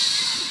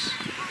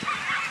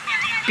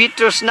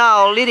 Petros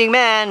now leading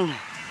man.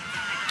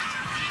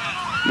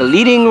 The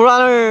leading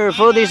runner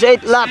for these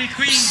 8 laps.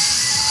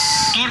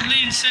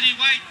 Orlean City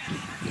White.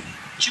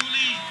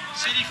 Julie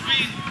City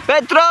Green.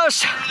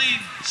 Petros. Orlean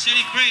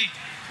City Green.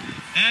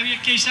 Area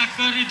Kesa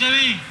Curry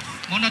Dewi.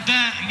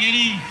 Monada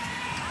ngeri.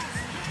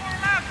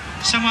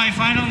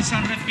 Semi-finals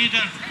 100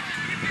 meter.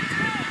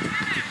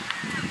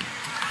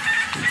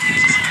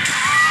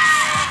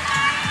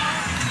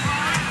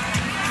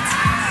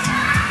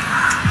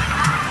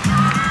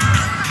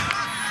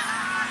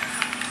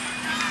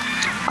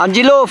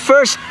 Angelo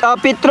first,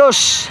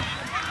 Petros.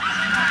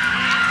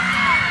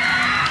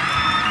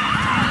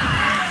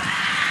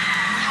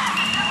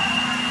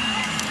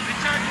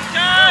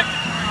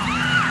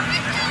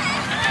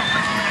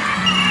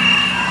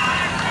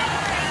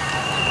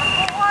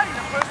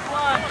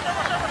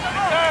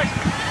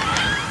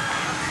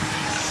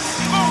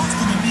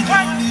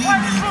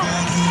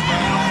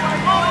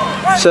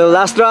 So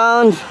last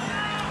round.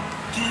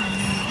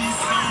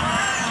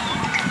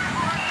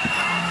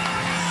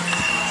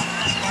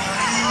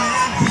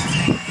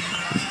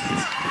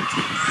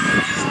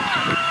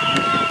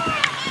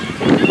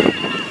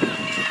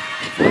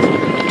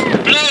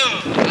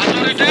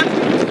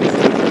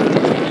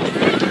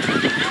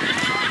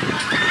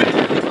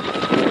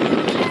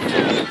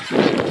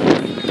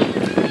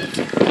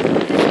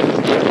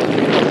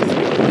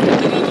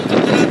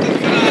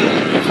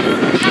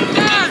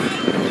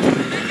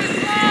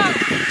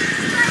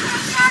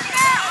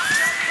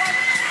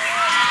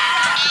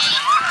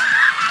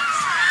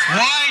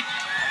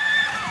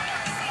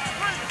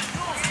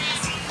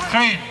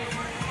 Green.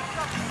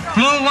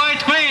 Blue,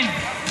 white, green.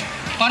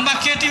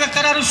 Panbaketi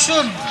Vekara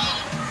Rusun.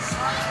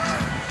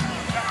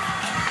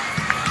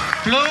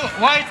 Blue,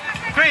 white,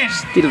 green.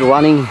 Still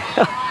running.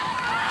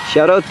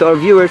 Shout out to our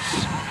viewers.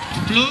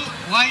 Blue,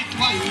 white,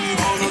 white.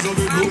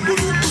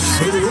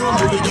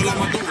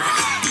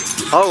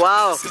 Oh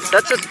wow,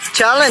 that's a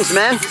challenge,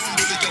 man.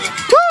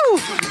 Woo!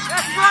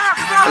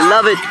 I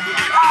love it.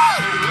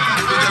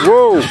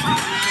 Whoa!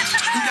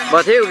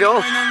 But here we go.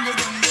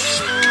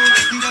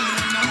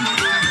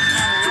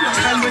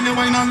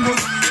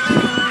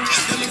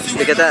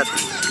 Look at that.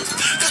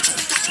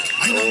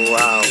 Oh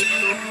wow.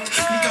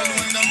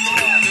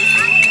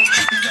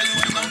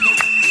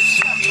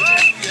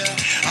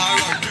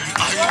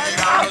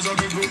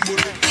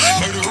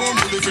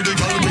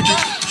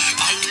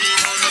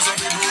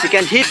 She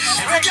can hit.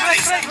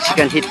 She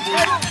can hit.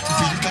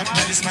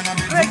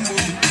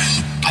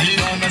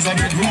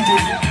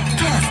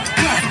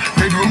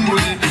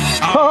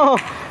 Oh,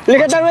 look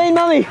at the rain,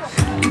 mommy.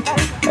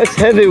 It's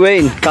heavy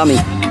rain coming.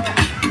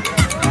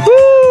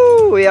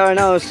 Woo! We are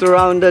now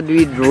surrounded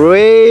with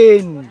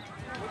rain.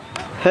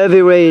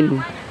 Heavy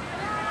rain.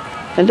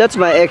 And that's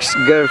my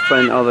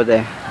ex-girlfriend over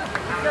there.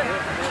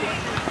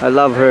 I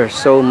love her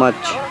so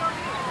much.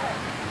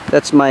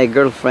 That's my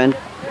girlfriend.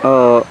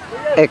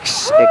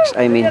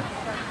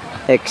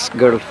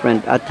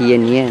 Ex-girlfriend at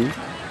Tien Yen.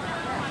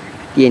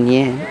 Tien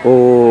Yen.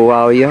 Oh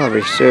wow, you have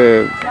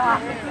reserve.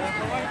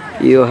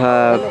 You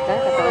have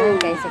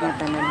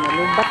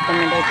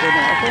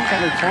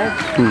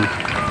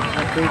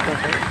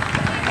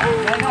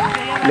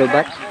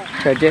Lobat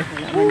charger.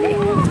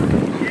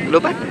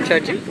 Lobat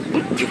charger.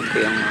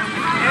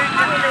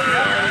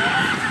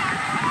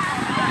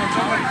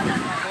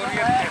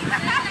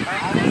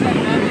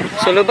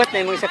 So lobat na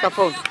yung isa ka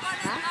phone.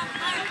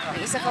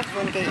 May isa ka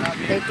phone kay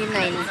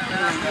 39.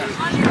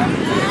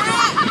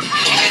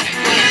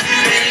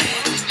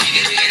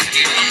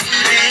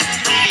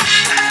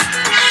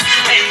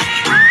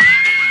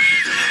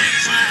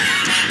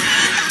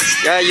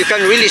 Yeah, you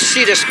can really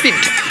see the speed.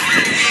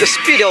 The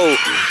speed. Oh,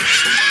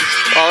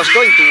 I was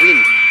going to win.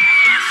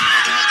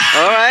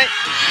 All right.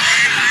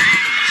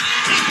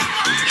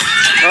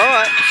 All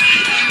right.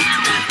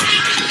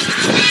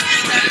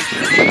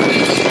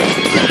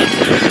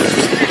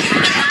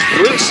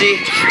 We'll see.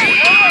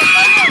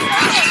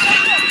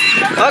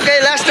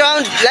 Okay, last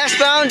round. Last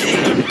round.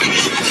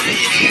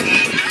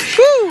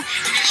 Woo!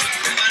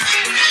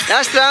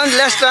 Last round.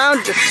 Last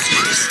round.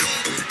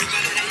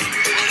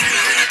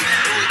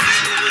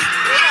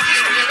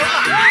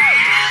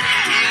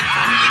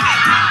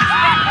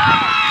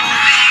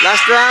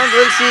 Last round,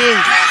 we'll see.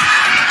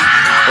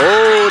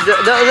 Oh,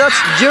 that's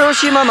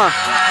Hiroshima,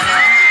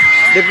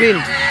 the green.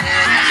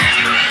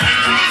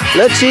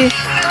 Let's see.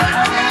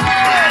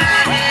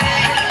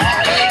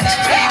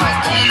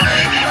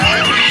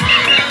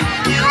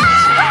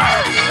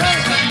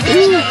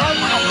 Ooh.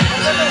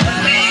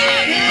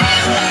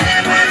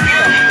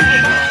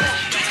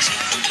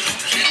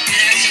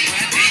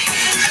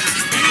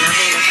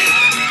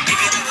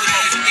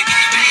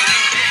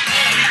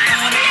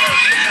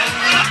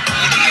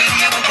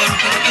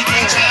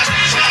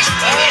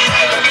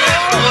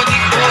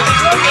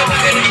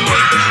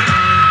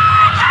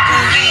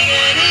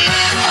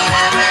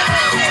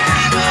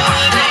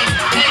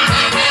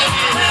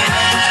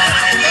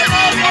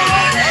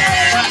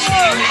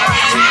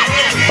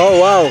 Oh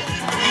wow,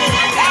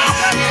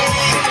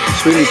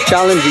 it's really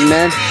challenging,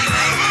 man.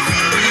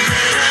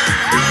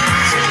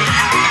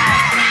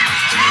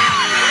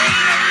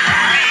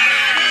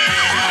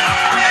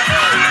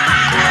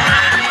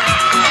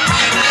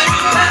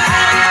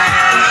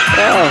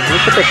 Wow,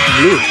 look at that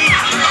blue.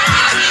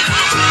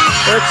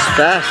 That's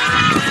fast.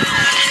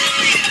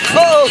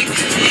 Oh!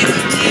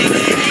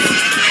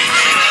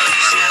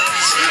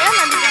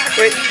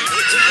 Wait.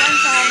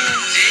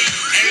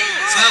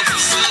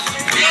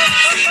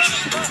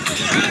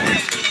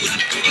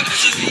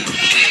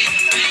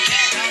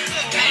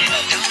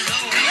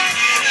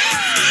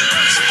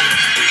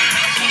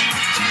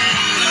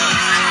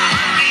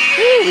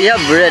 We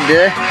have bread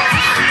there.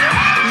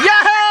 Yo!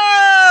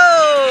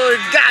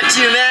 Got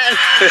you, man!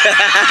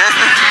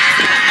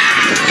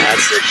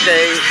 That's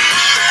okay.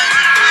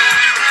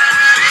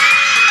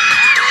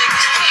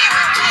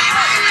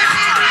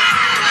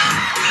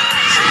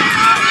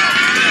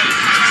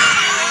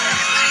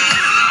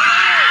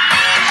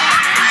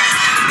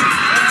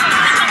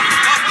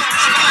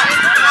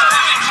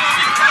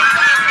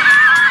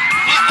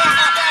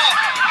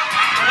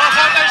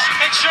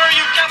 Make sure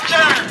you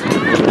capture.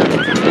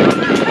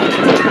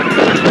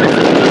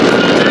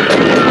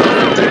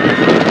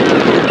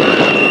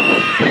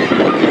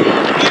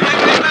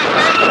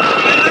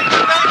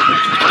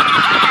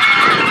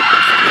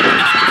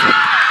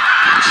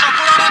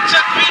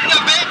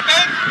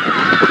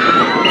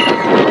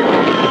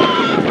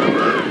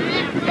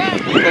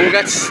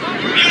 Congrats.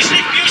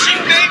 Music,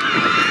 babe.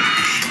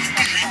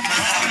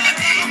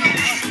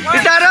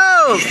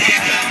 Pitaro!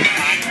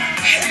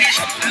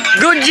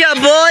 Good job,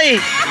 boy!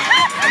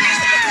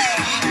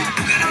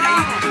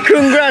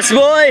 Congrats,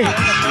 boy!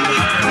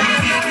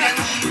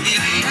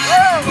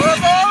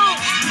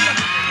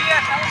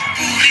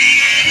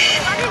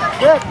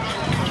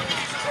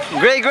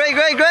 Great. Wave.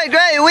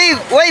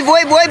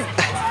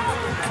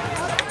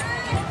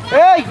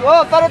 Hey,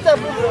 oh, para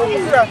tayo.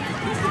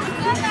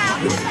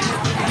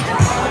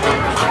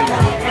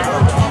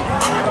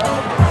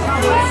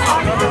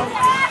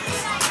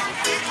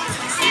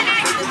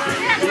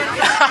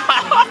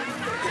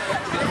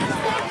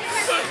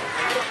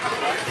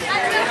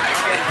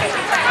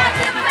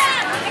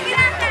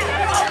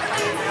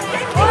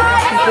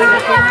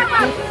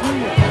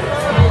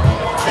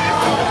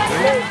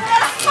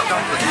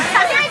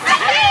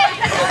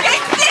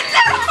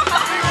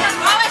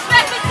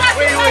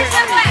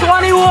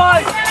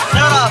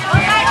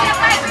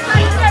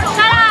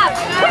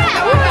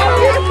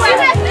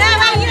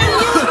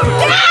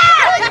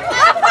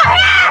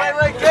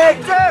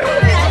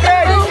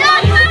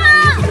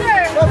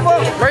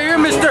 Right here,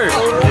 mister.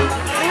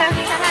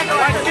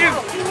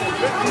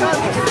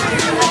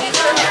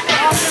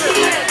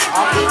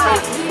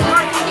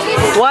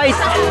 White.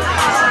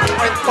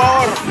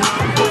 Power.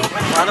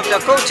 One of the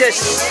coaches.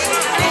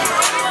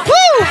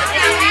 Woo!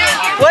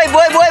 Wave.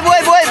 Wait! Oi,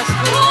 baboy!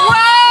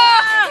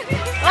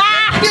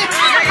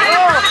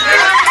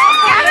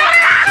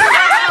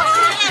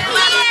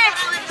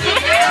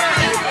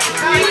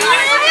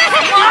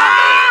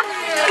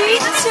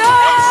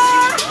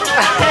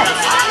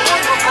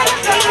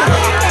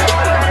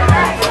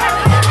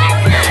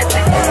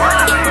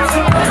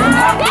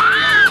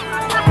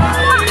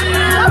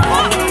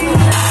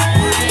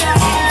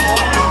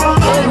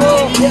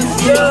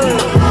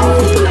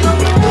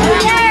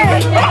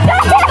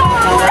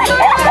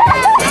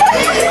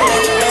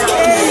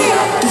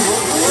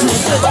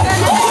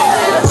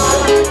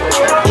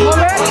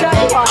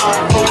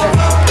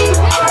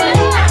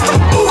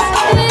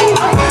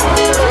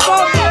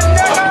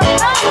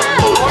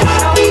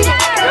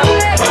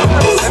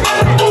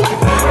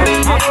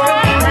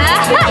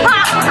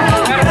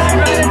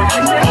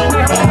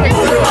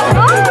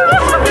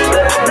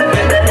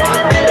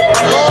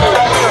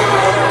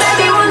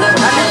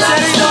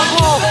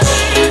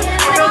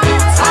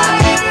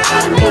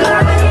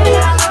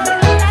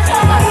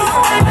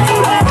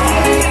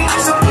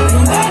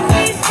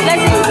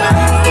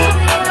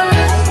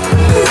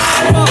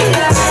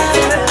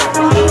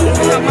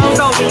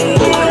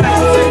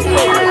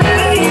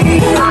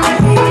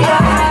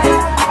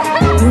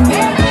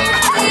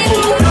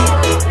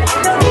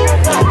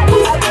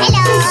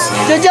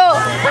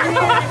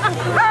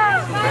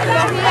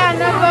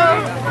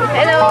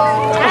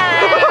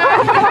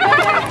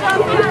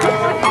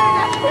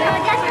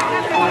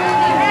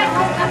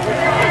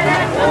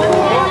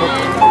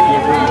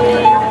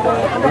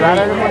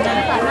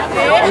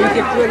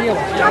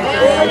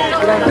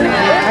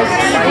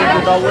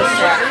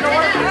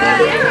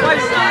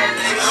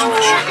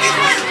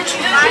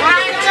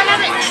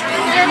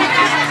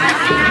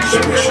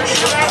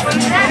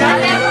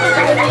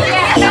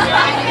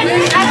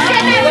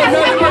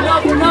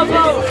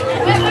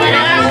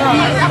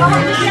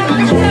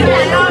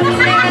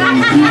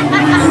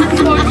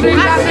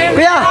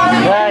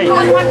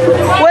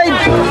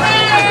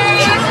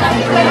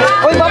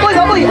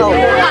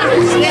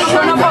 Oh.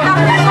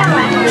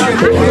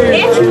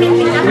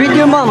 Read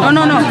your mom.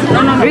 No.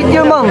 Read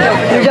your mom.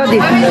 Your daddy.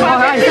 Oh,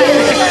 hi.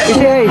 You say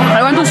hey.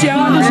 I want to see.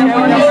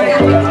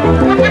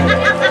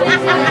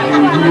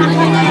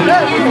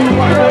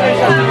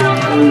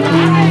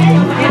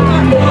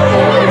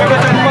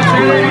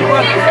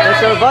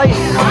 That's our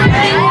vice.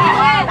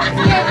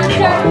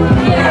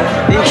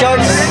 In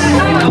charge.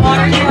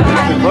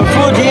 For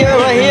food here,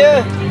 right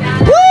here.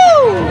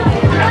 Woo!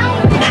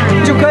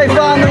 Chuuk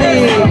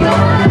family. Woo!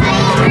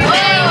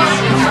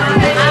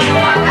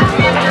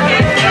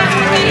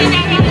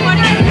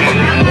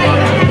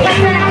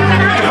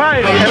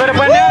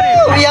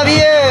 We have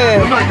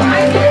here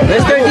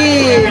Mr. D,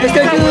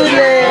 Mr.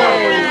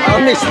 Doodlin. Oh,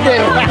 Mr.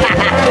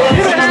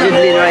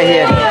 Doodlin right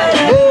here.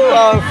 Woo!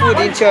 Our food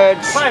in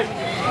charge.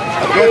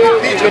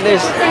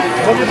 Goodness.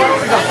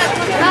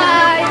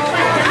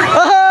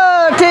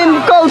 Oh,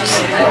 team coach.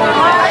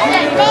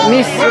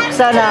 Miss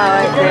Roxana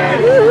right there.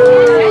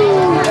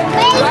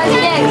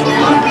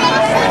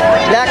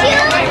 Black.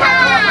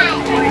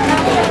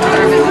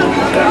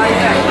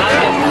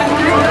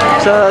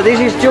 So this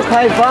is Chuuk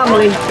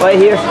family right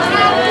here.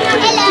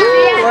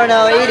 We're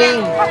now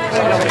eating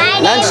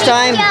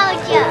lunchtime.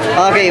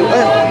 Okay,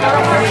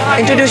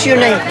 introduce your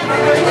name. My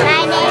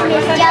name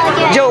is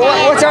Jojo. Joe,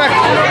 what's our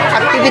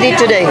activity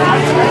today?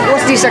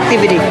 What's this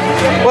activity?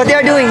 What they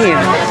are doing here?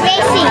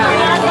 Racing.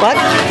 What?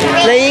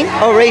 Playing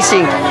or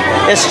racing?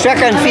 It's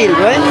track and field,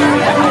 right?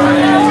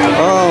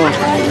 Oh.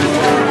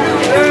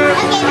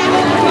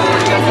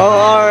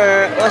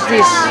 Or what's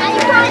this?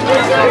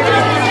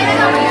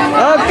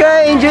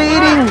 Okay, enjoy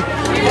eating.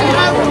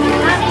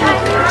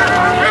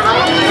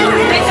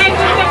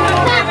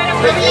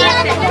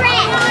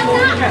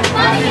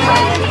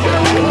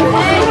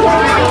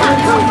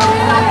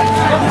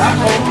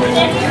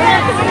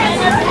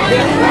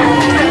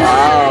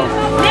 Wow.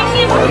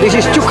 This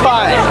is Chuuk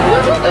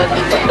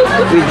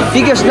with the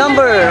biggest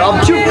number of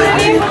Chuuk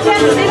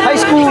High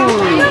School.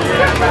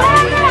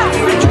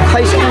 Chuuk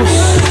High School.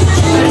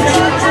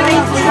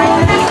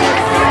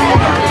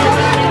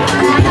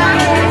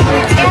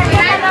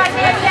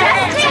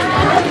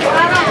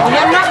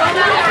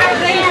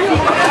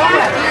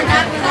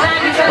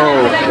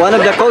 One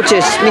of the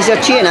coaches, Mr.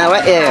 China,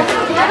 right there.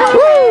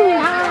 Woo!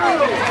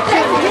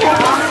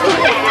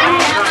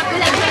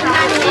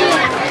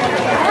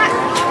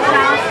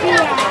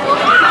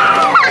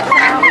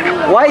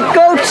 White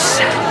coats,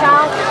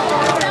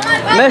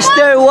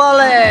 Mr.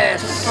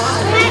 Wallace.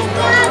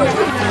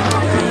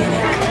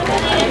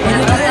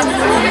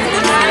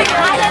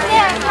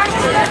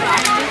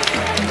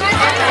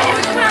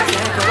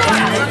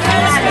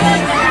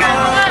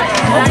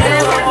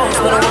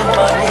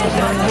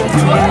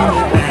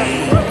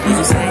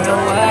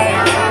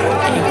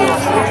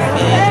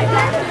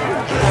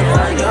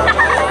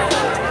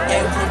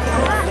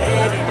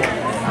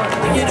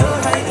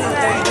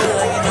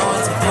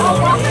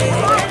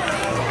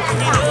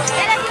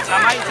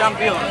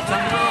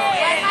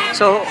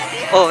 So,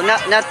 oh,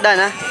 not done,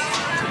 huh?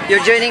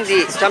 You're joining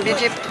the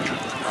championship?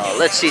 Oh,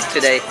 let's see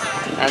today.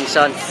 And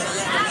son,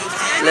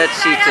 let's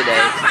see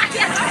today.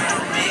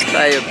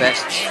 Try your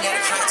best.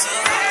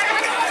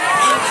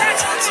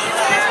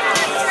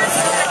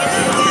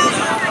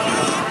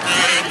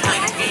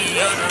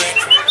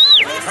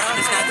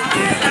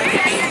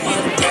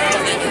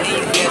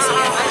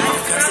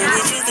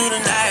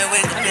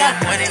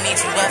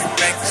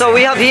 So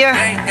we have here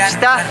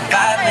staff,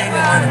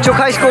 Chuuk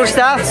High School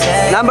staff.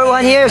 Number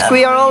 1 here is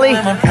Kuya Rolly,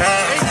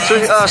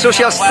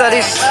 social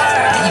studies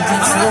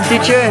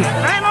teacher.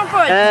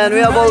 And we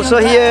have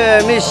also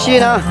here Miss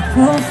Sheena,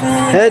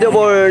 head of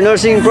our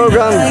nursing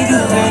program.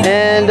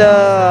 And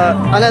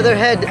another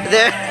head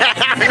there,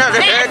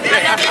 another head.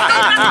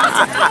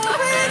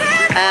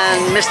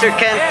 And Mr.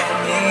 Kent,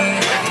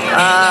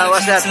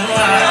 what's that?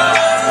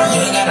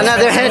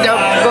 Another head of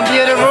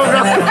computer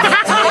program.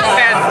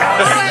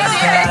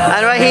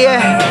 And right here,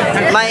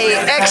 my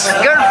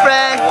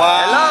ex-girlfriend.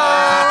 Hello.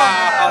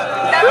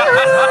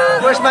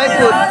 Where's my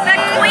food?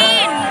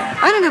 Queen!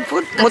 Ano na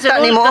food? Muta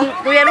ni mo?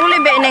 Kuya Ruli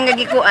ba inang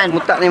gagikuan?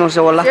 Muta ni mo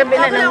sa wala? Sabi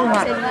na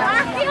nanguha.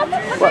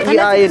 Wag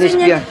giayo ni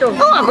siya.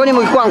 Oh, ako ni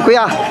mo ikuan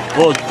kuya.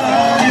 Good.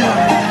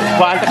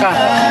 Kuhaan ka.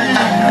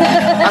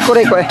 Ako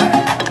rin ko eh.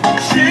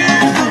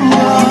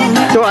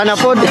 So ano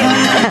po?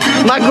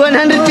 Mag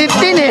 115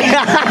 eh.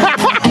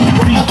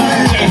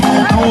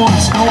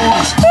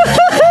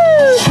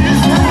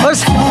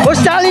 Who's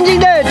challenging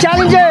there?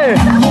 Challenger!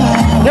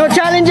 No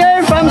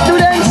challenger from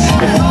students?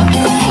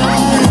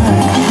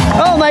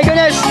 Oh my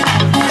goodness!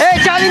 Hey,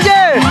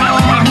 challenger!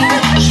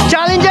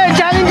 Challenger!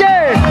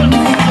 Challenger!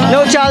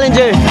 No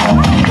challenger!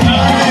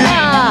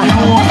 Ah.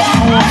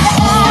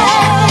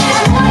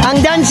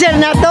 Ang dancer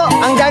na to!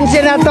 Ang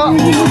dancer na to!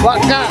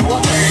 Waka!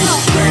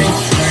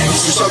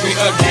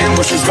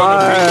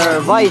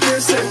 Our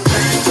vice.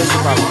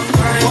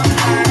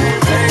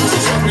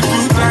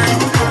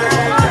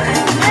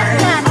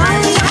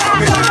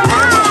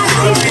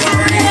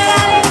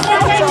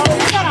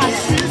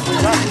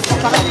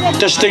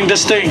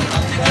 Testing.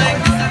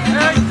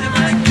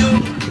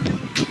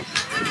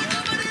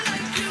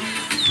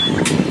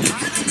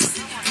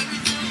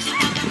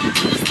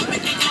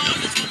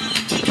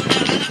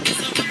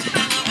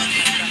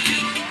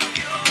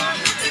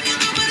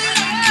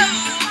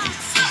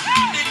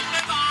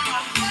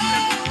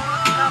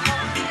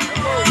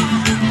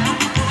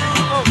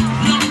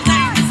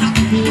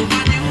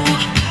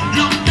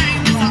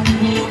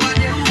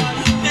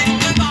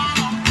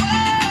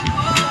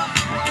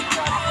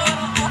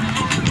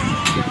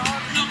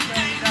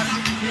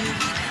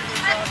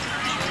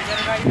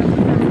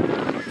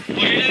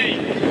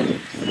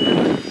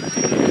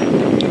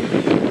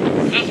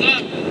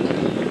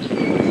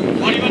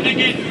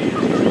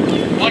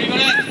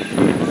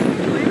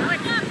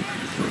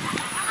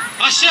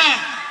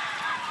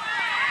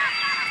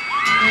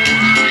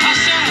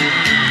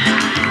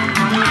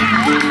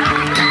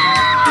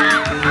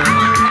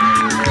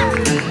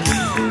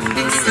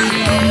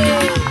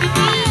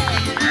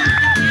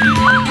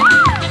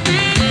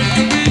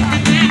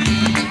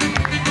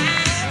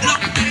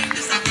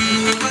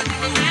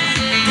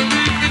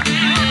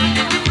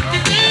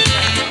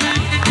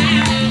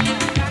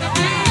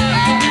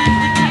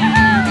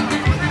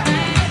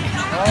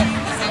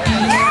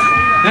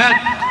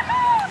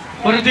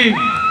 Team,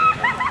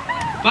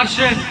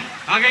 Parshen,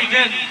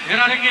 Again,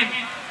 Herarengin.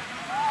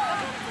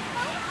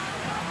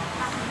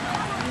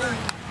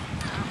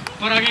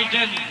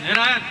 Paragin,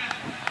 Herar.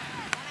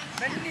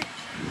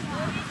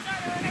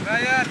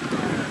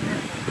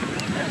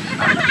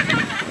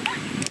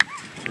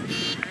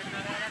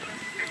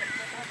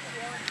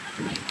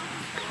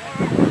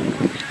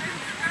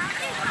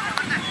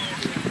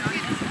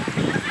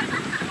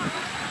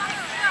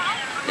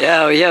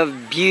 Yeah, we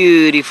have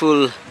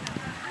beautiful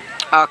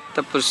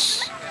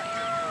octopus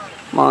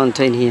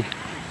mountain here.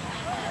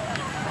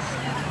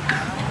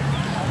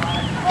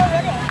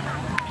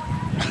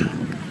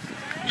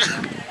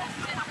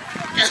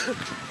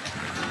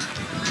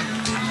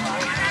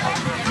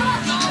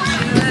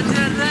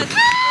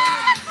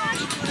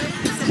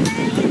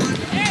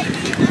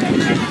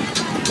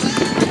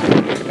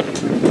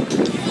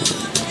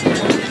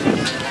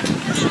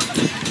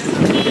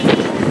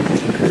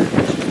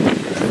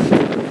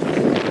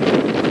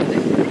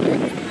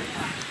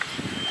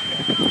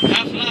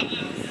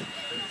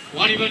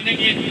 Mariban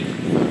again.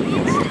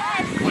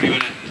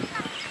 Mariban.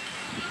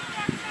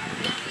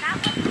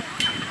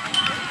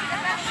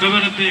 Cover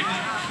the big.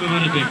 Cover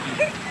the big.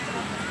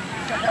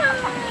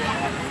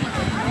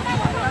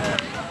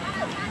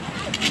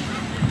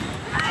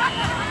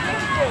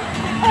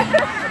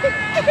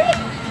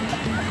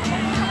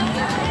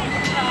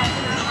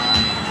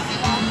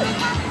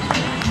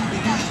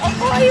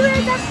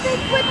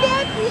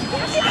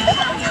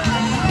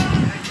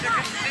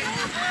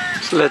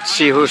 So let's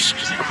see who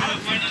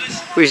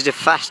is the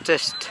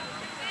fastest.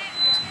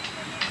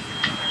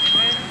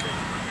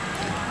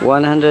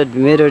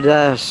 100-meter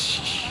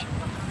dash.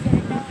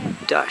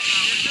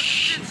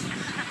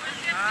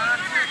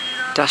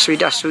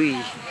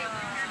 Daswi.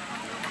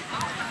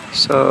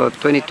 So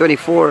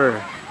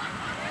 2024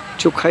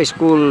 Chuuk High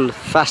School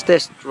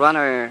fastest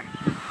runner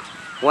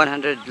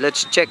 100.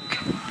 Let's check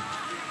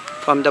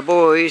from the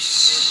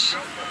boys.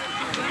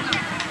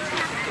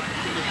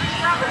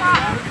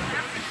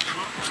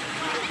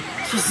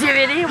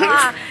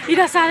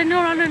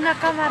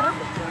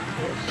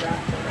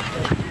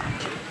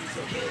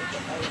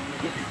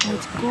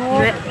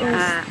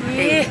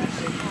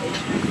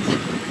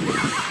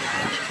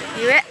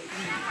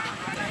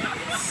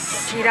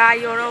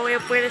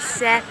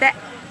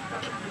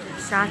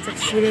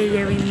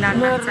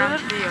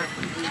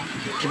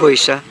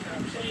 Boys,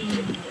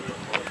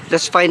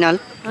 that's final.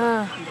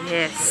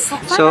 Yes.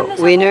 So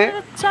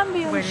winner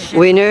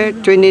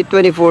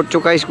 2024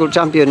 Chuuk High School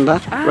champion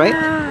ba? Right?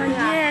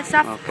 Yes,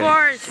 of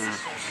course.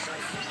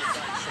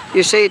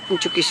 You say it in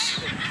Chuukis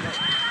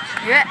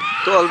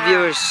to all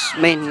viewers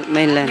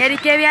mainland. Nare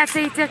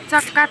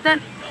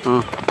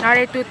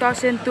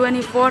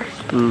 2024.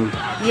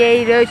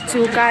 Yay the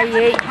Chuuk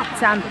yay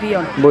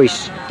champion.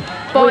 Boys.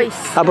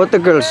 How about the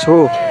girls?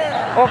 Who?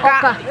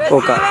 Oka.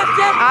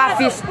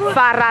 Afis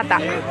Farata.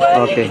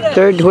 Okay.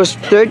 Third, who's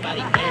third?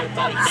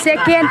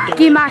 Second,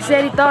 Kima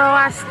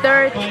Seritoras.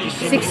 Third,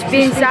 Six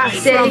Pinsa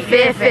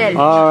Serifefel.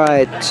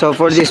 Alright. So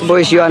for these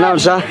boys, you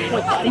announce, huh?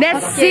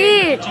 Let's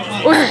see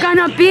who's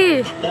gonna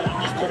be.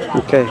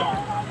 Okay.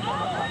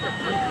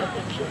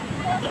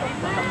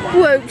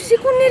 Whoa, si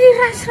kuniri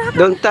rasra.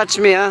 Don't touch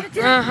me, huh?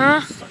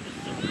 Uh-huh.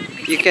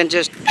 You can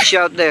just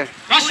shout there.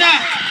 Russia!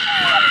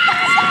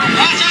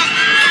 Let's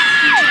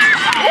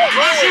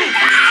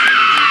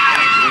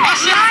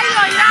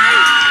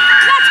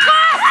go!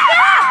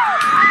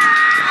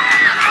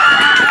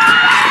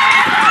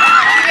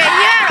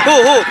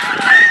 Who?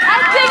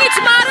 I think it's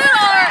Maru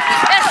or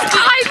ST.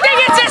 I think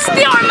it's ST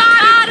or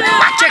Maru.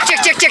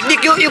 Check.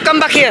 Nick, you come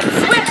back here.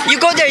 You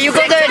go there,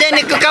 then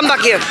Nick, you come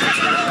back here.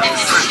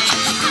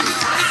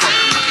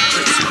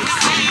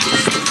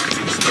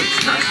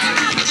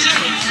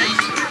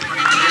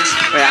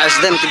 I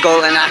ask them to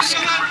go and ask.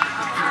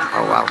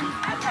 Oh wow.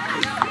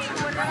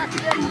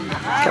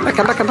 Come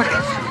back.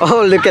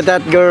 Oh, look at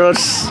that,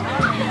 girls.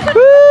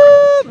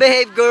 Woo!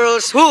 Behave,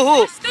 girls.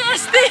 Who?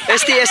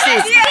 ST.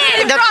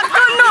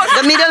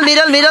 The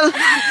middle.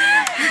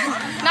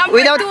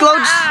 Without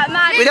clothes?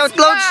 Without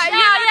clothes?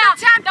 Yeah.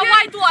 The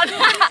white one.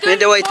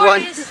 The white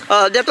one.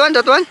 That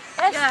one?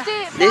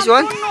 This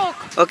one?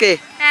 Okay.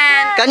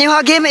 And Can you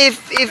hug him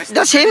if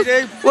that's him?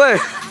 Where?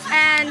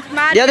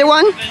 Maru. The other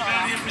one?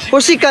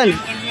 Who's second?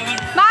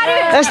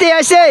 Maru. ST,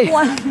 I say.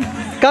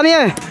 Come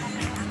here.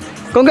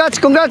 Congrats.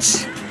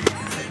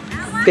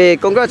 Okay,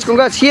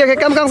 congrats. Here,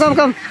 come.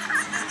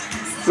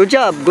 Good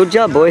job,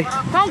 boy.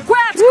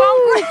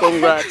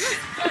 Congrats.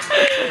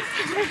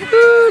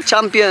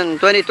 Champion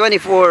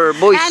 2024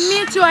 boys. And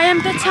me too, I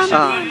am the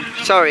champion.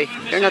 Sorry,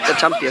 you're not the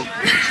champion.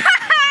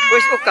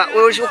 Where's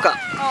Uka?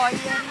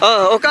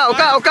 Oh, Uka.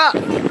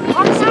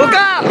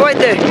 Right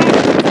there.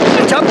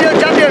 Champion,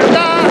 Uka.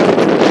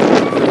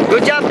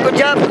 Good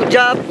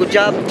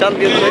job.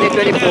 Champion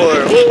 2024.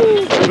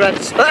 Woo,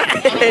 congrats.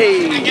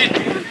 Hey.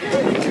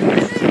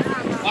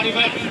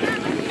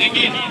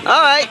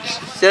 Alright,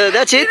 so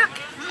that's it.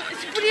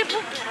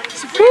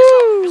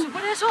 Woo.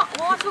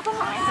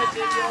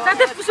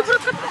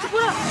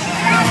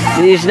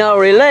 This is now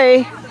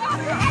relay.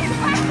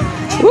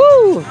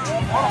 Woo.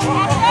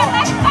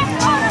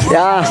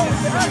 Yeah.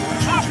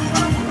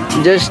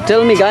 Just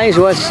tell me, guys,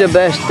 what's the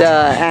best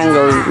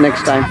angle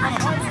next time.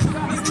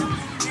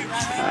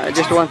 I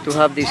just want to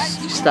have this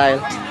style.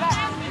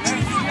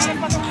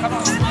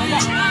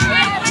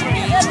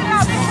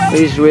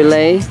 This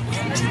relay.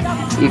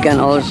 You can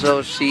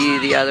also see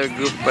the other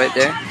group right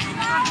there.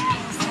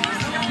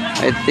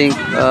 I think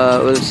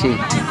we'll see.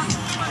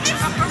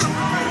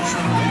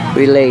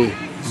 Relay.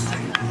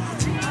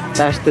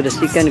 Pass to the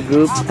second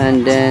group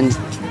and then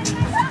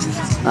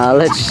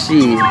let's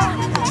see.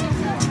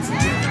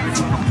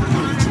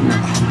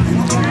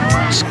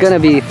 It's gonna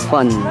be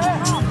fun.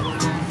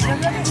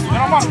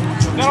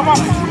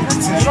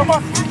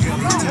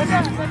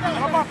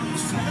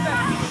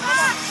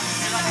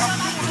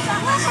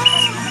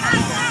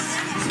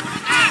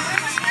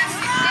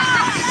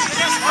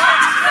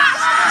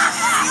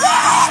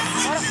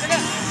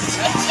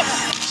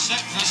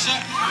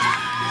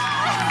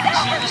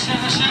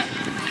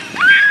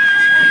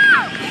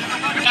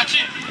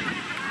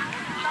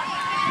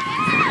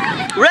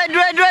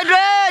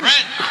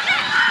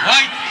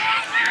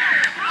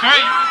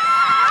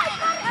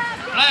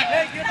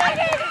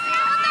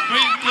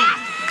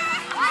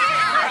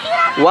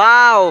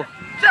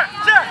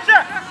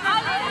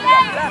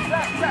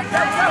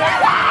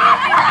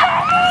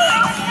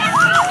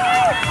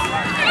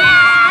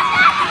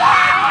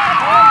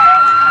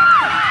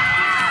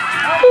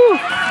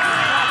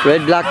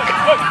 Red, black.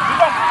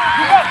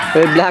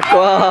 Red, black.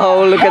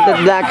 Wow, look at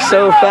the black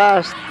so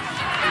fast.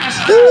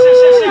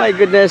 Oh my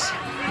goodness.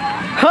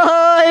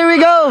 Oh, here we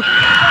go.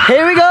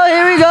 Here we go.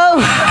 Here we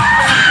go.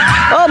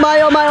 Oh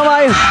my, oh my, oh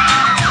my.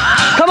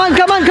 Come on,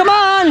 come on, come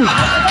on.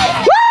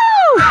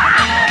 Woo!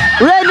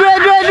 Red,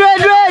 red, red,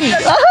 red, red.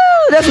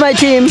 Oh, that's my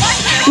team.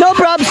 No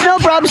props, no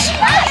props.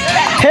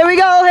 Here we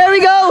go, here we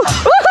go.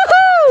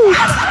 Woo-hoo-hoo!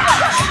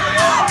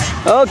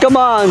 Oh, come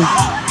on.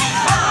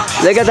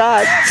 Look at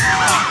that.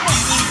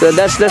 So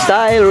that's the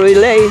style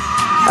relay.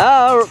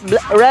 Oh,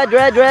 red,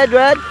 red, red,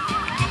 red.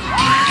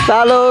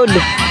 Followed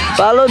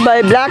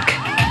by black.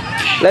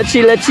 Let's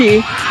see, let's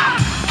see.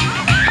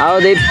 How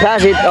they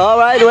pass it. All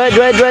right, red,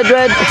 red, red,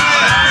 red.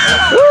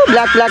 Woo,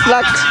 black, black,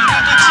 black.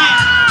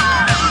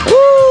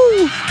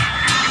 Woo.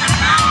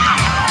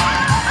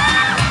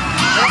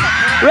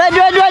 Red,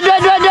 red, red,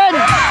 red, red, red.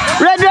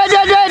 Red, red,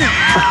 red, red.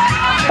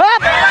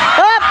 Up,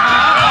 up,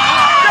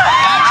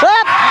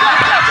 up,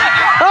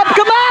 up.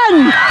 Come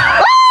on.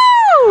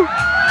 Woo.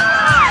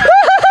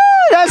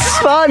 That's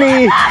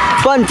funny.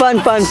 Fun, fun,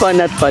 fun, fun.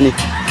 Not funny.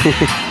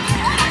 Woo.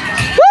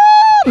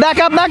 Back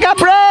up,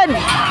 red.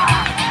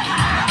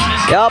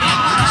 Yup.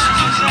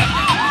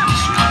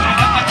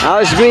 Now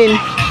it's green.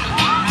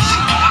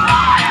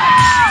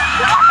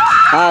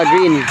 Ah,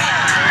 green.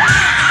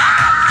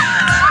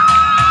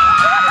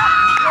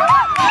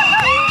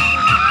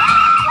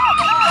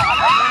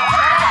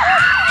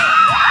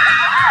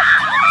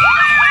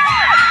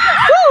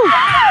 Woo.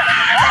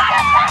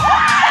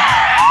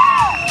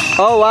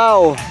 Oh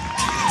wow.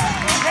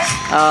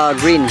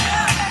 Green.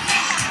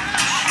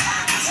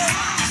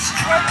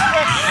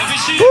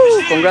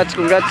 Woo. Congrats,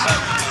 congrats.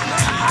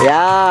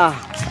 Yeah,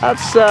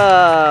 that's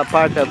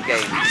part of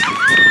game.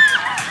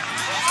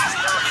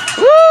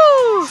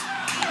 Woo!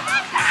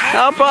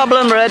 No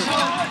problem, Red.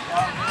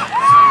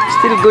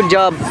 Still good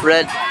job,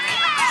 Red.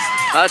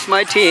 That's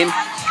my team.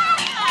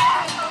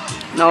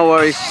 No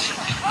worries.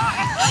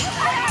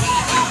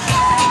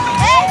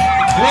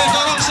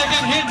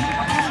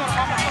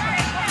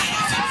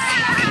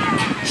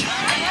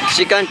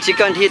 She can't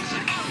hit.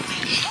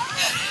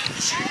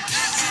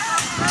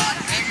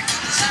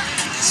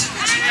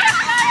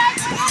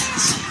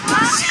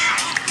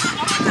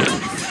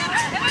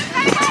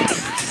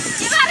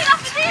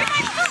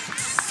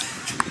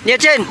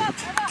 Niachin,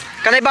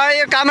 can I borrow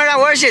your camera?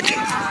 Where is it?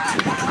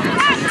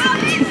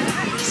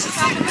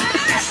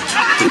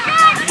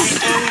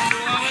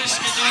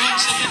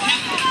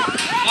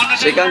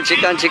 She can't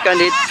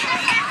hit.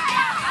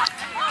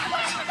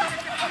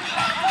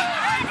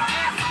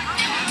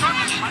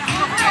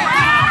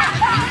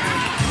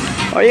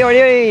 Oi,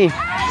 oi, oi.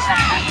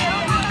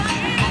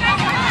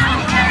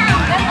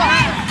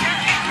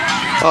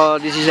 Oh,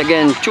 this is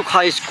again Chuuk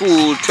High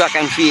School Track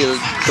and Field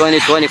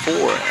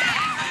 2024.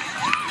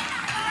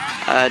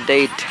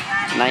 Date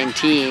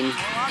 19.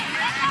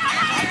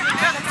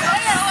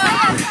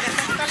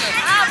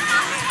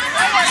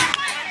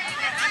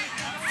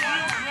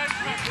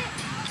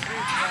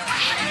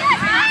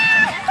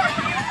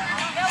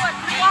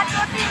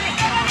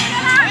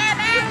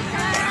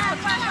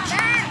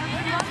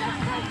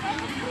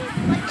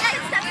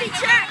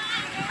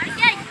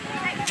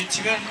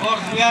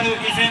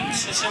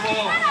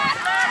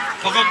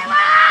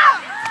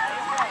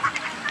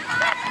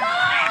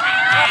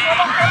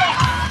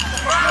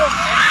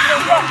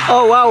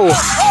 Oh wow.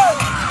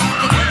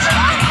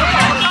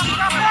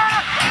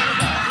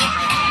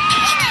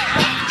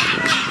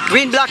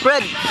 Green, black,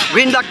 red.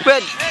 Green, black,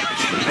 red.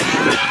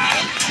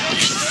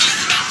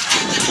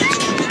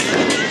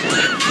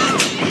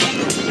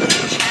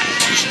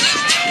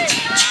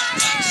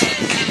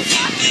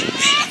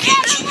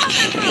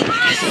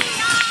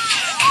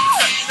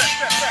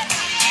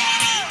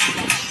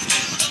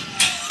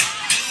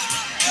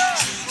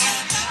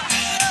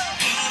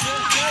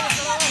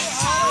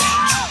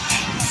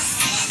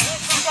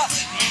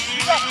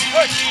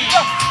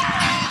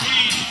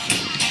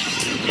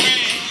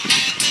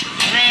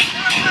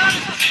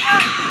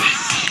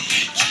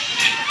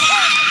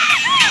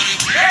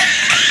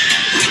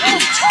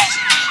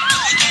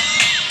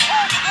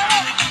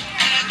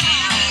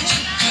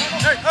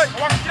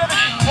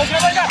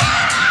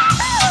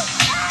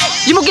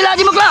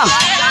 Jimuk lah.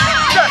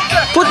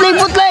 Putling.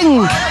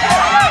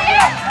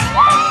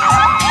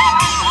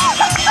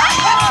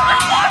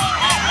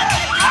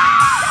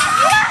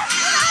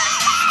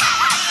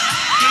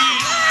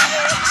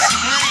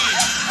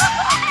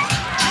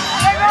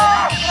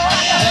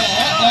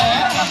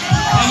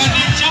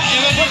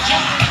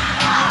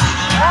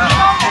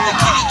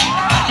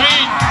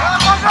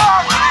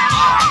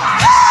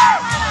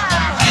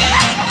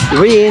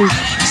 Green.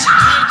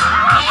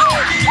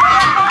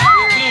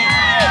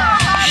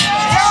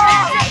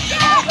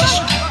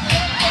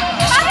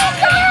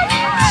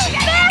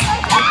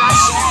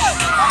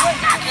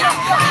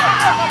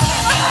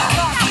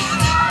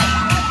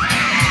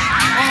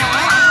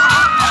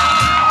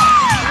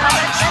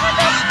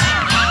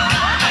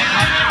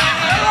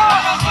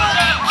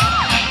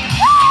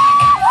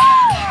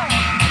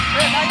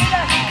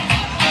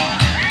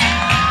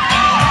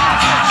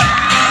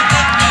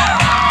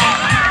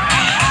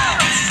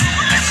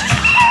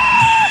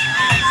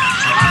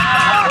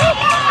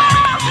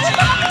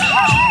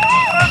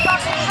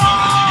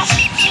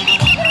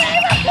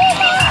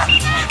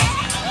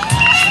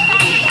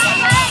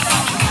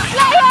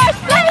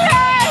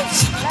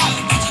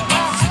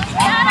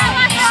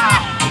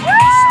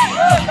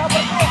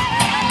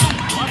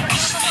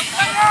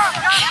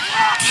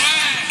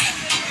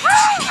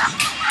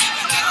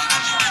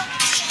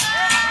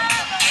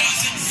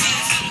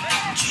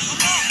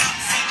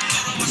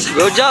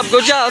 Good job,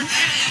 good job.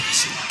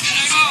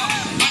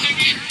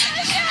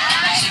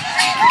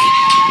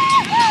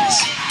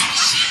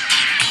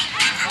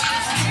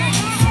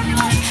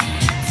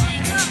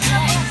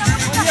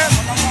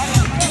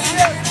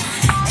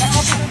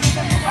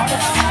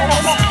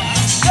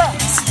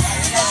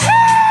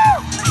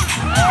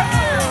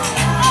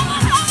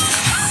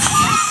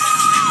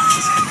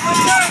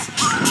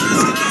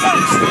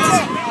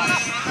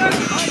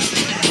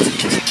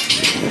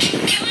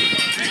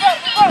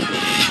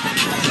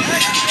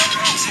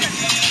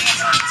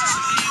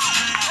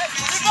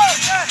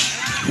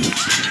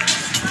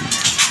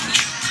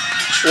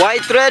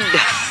 White thread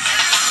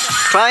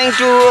trying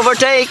to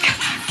overtake.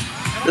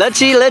 Let's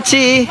see, let's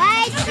see.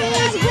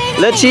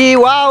 Let's see.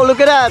 Wow, look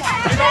at that.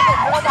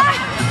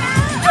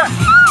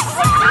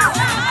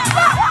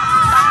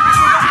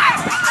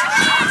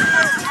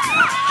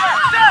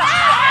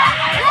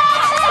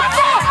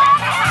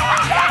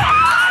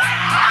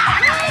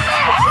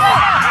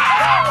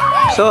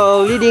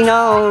 So leading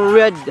now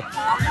red,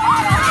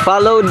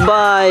 followed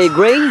by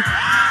gray,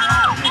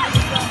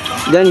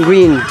 then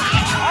green.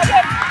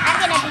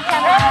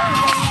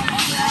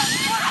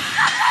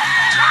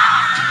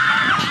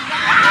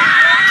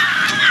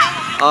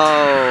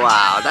 Oh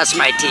wow, that's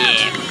my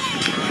team.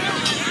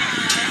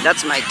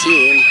 That's my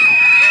team.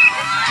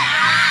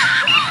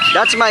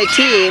 That's my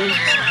team.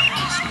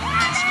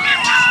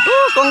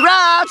 Woo,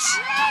 congrats!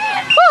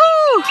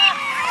 Woohoo!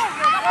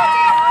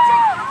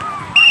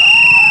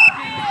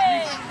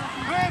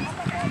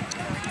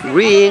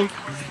 Green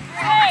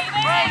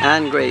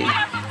and gray.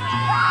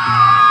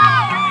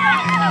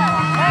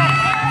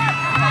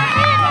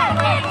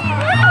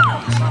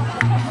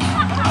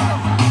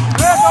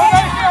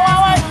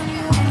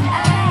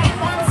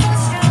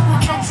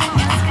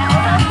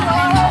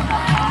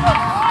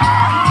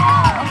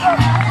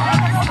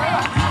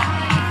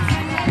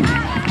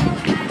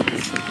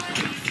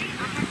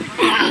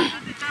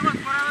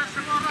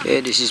 Okay,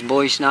 this is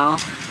boys now.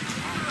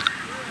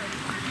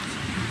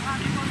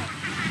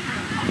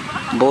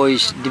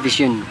 Boys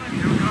division.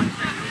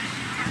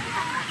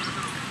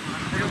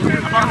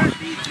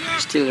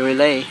 Still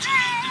relay.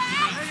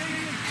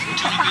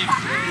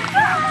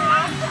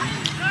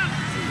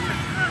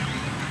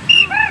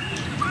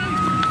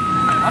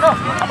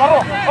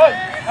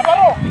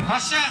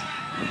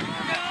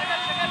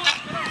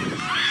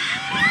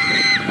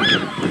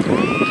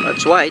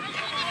 That's white,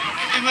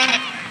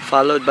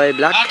 followed by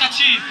black.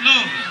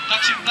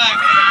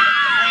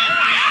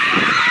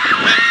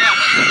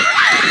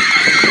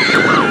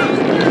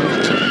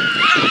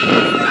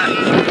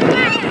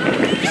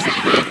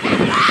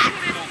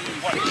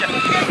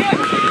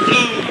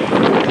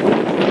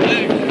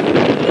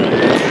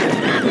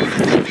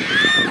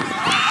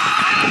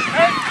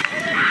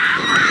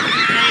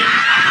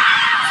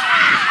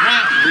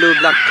 Blue,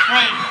 black.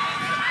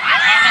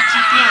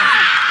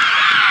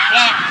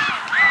 Black,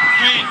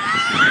 green,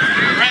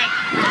 red.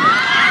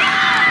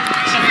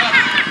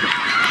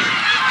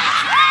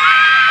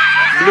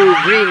 Blue,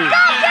 green.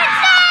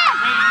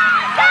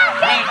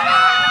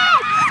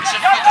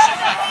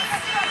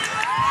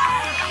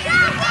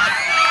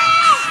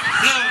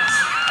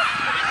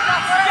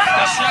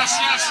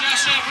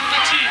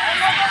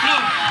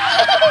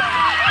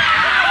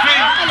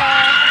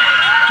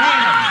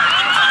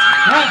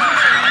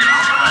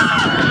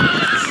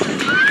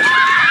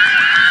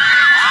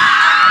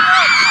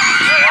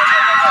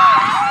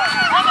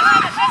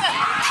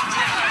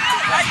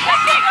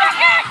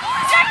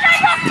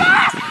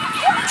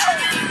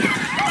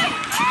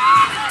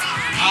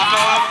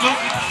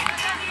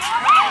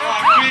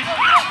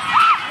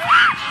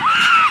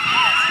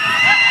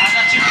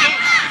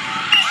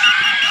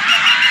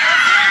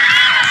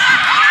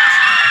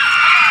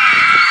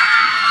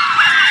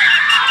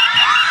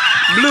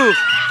 Blue,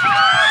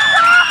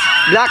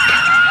 black,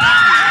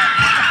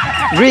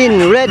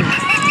 green, red.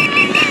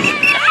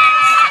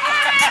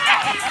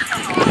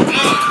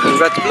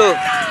 Congrats, blue.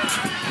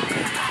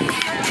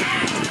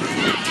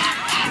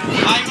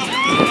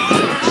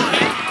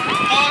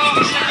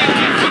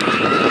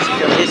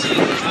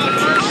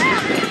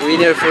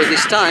 Winner for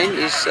this time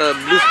is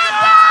blue.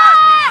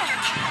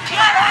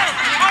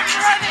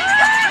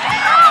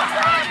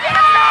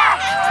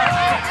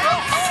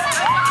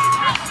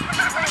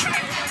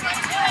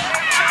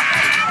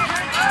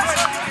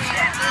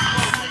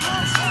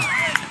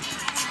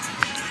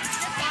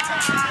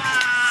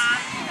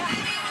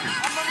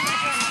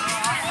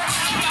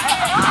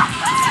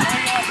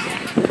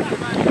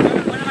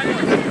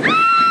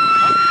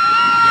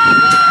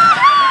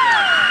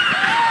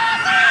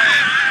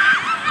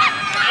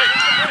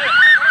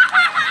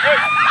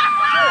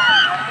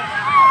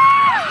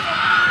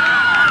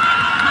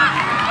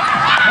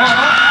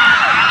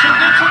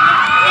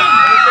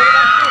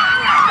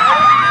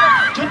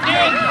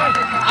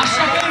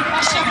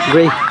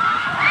 Gray.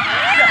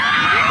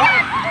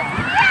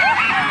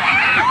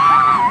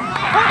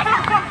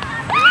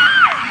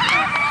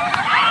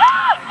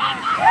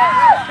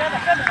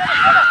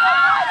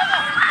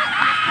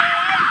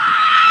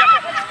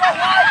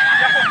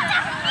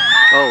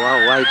 Oh wow,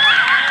 white.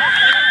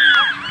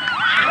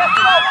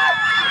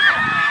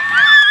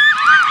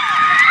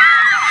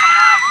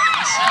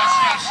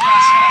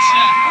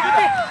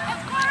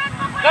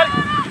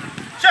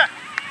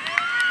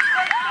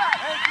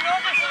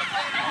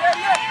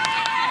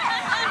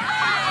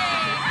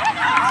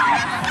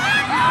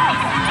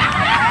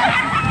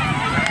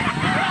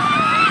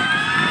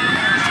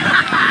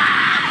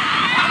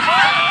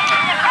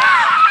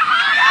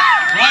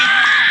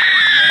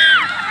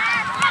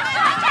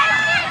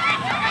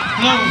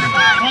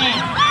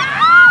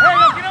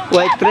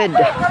 White thread.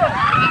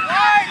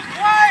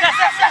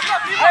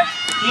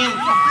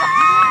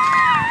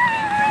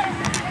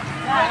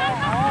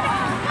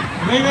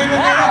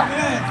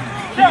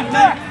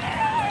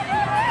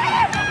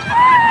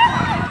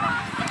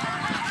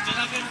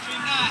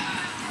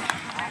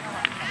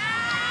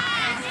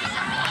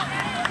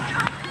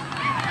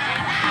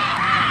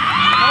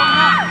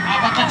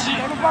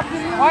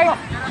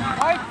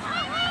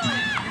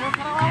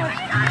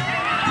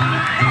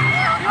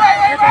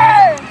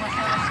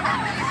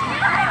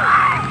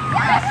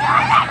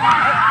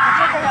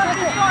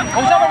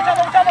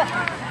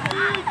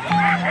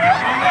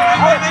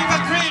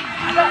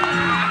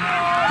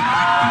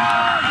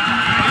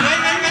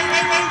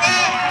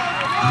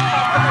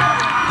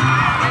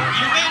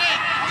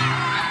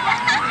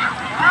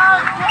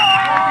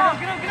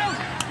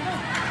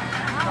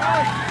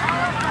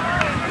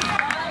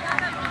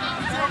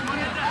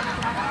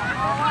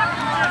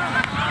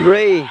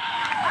 Gray.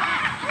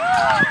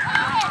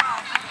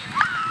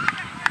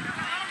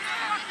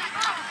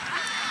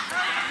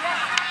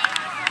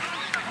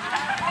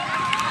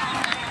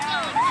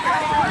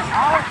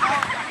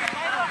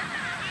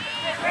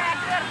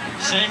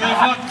 Saya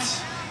ngevot.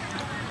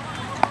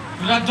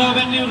 Ulang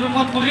jawaban ni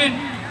remote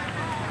mungkin.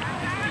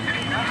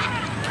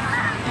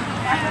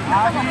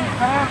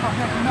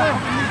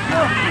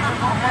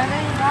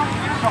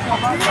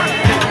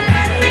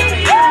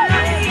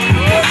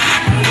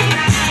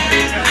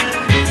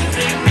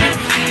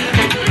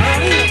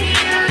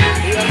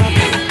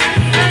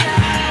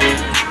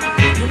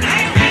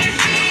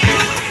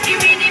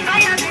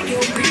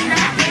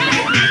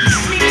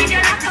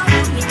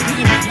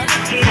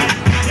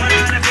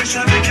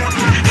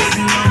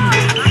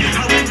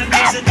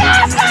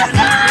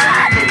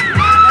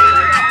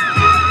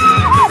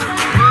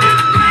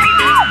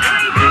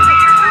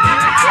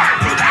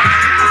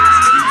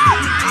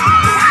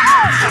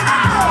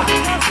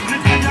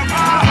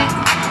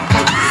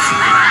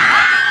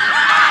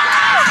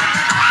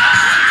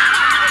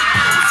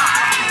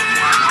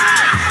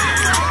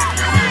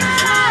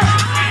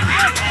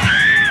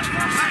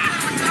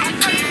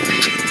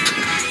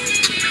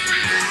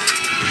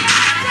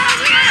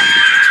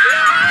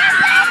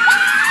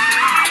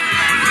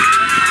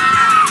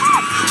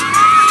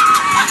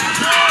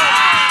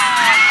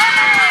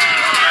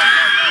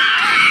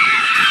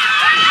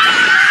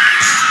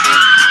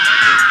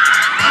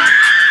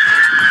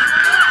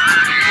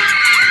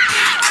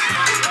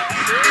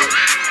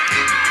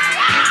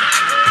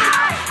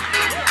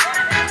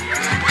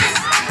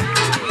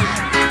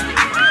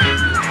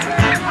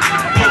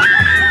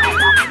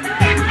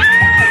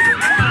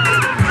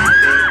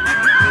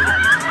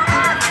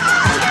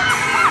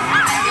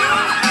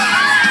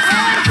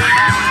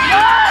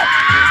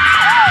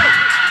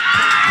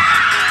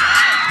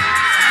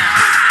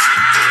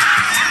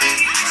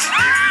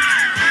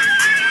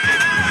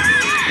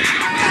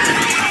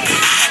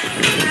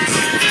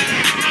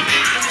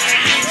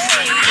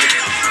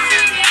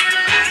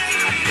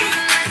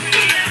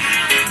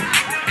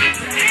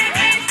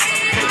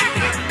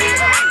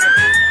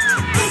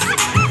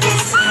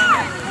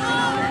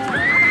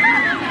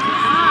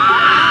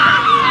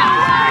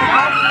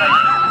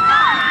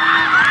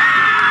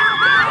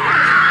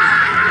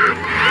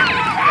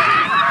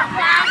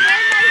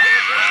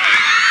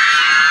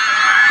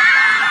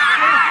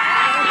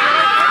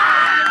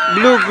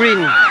 Blue green.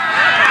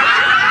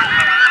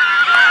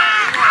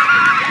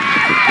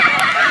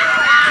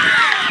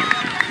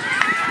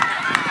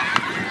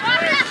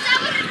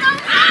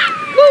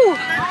 Woo!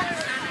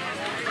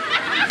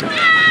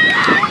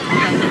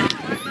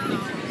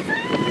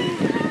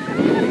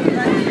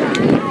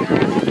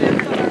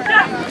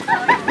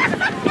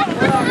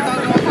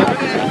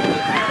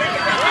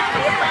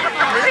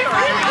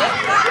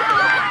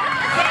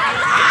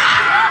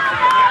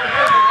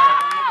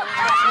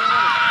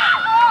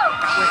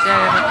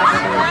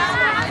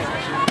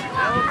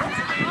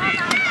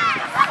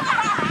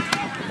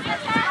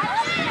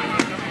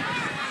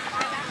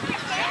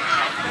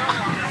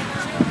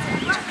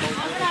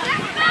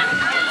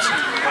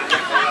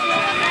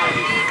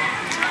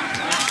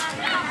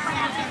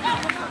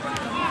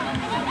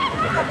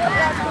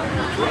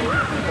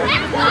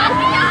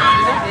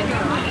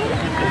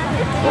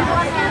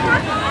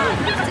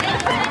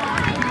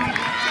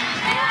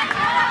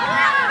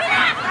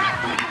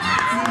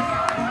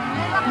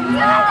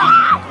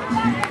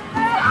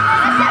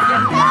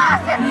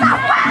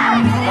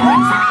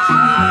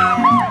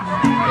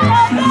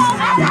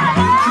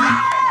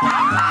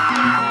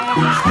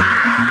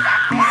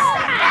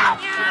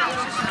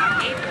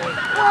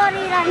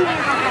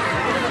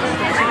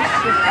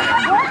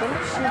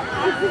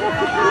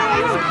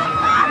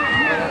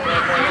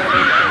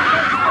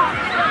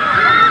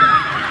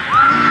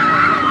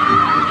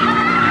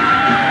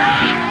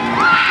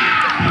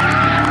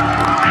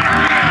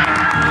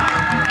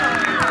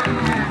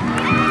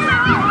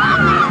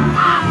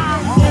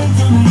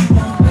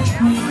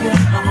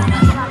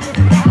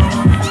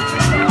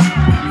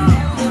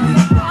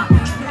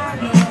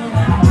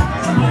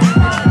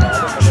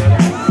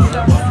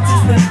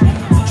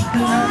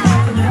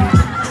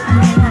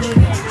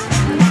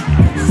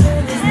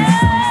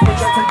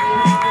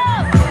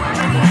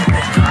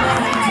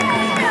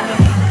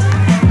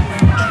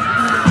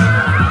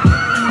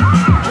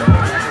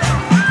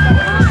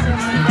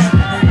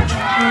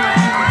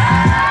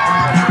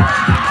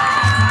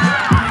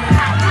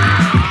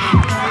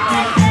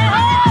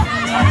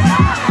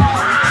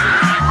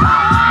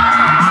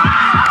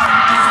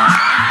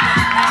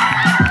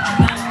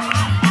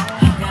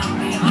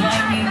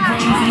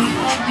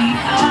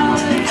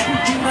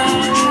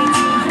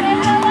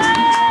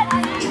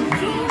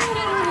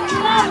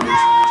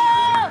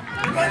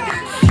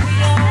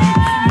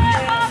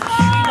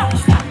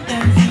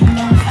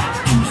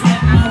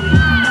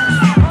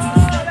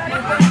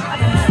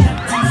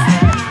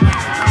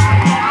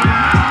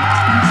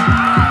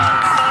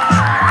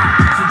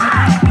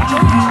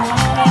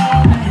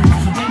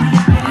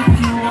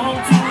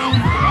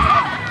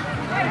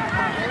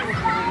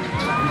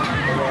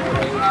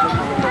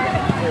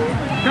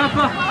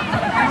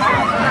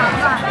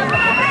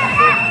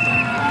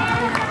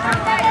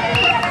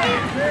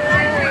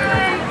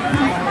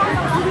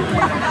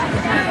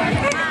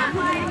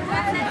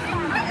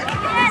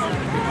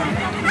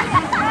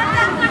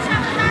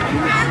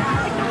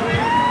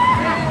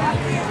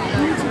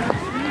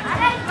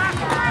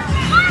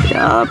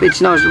 It's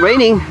not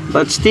raining,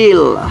 but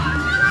still.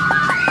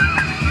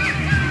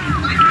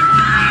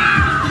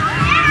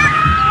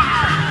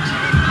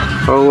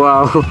 Oh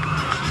wow.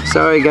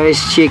 Sorry guys,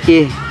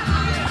 cheeky.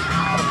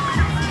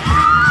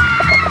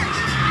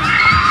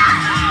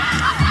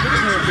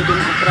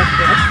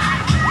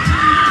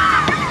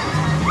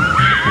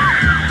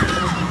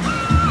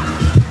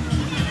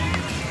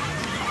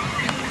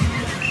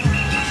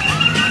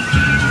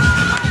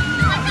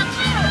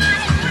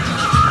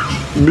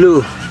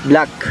 Blue,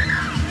 black.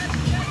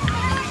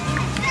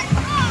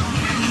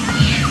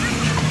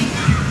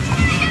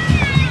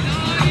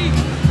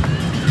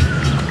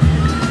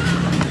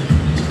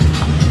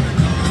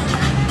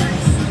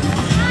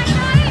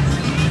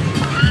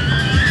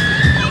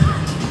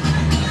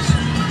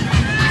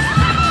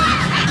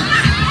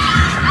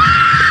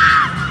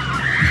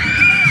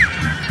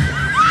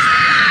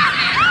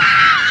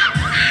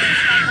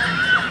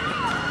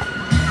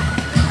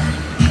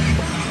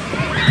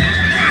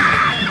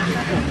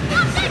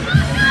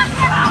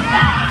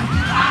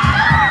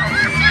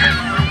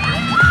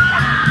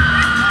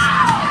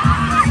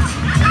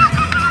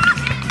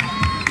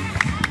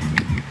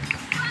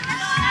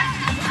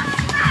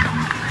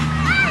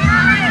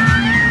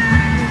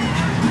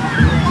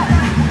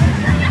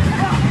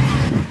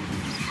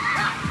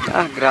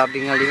 Ah, grabe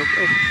nga lihok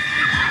eh.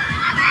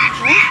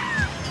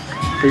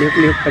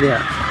 Lihok-lihok pa diya.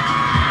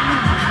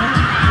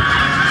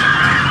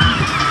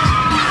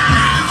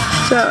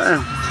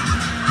 Saan?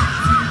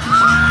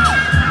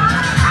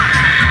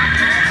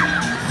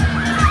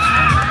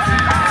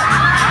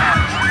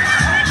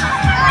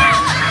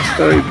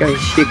 Sorry guys,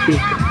 shaky.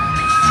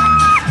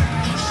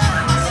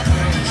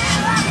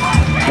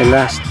 The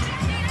last.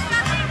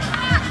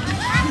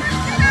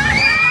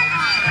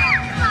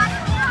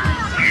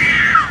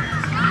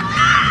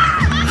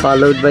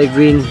 Followed by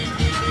green.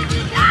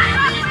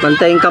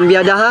 Bantayin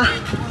kambyada ha.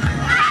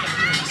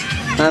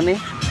 Mami.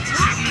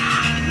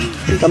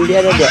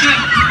 Kambyada dia.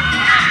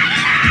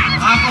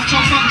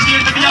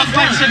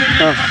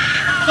 Oh.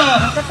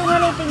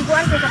 Katungan yung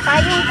tingguan ko sa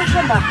payong ko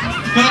siya ba?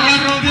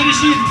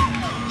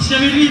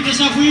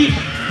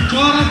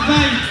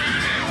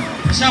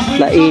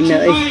 Lain na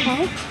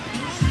eh.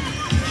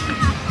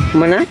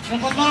 Kumana?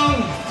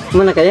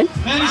 Kumana ka din?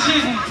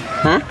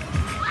 Ha?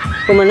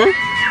 Kumana?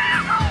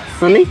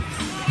 Mami?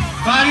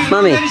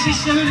 Mami?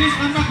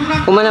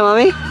 Kumana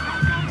mami?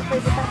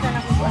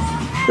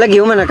 Lagi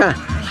kumana ka?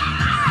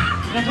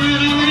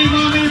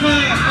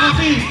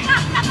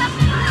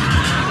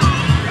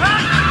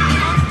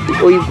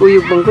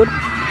 Uyub-uyub bangkot.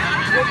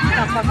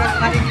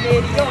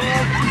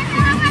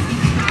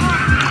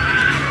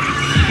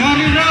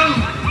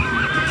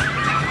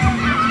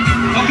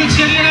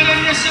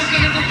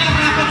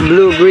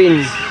 Blue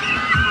green.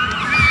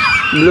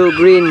 Blue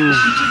green.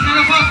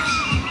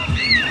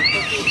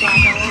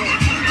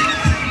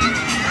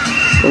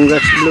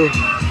 Congrats blue.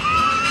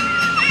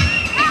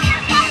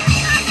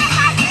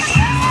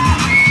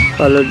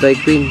 Followed by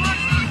green.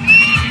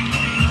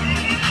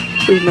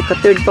 Uy,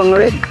 naka-third pang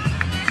red.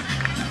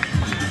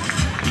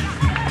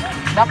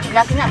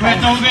 Laki na.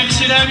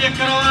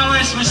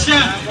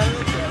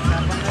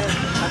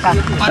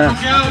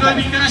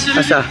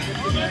 Asa?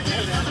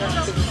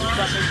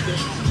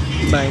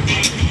 Bye.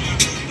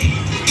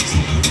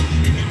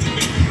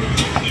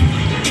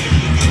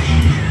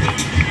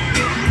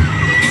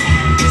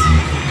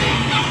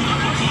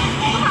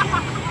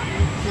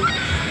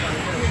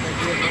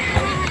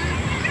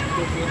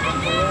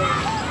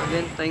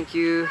 Again, thank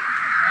you.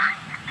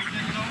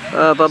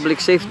 Public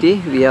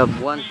safety. We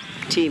have one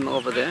team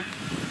over there.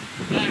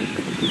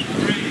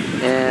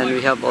 And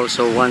we have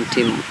also one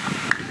team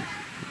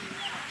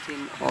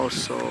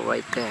also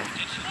right there.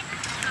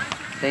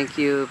 Thank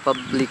you,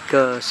 public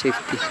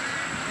safety.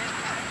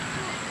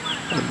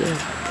 Right there.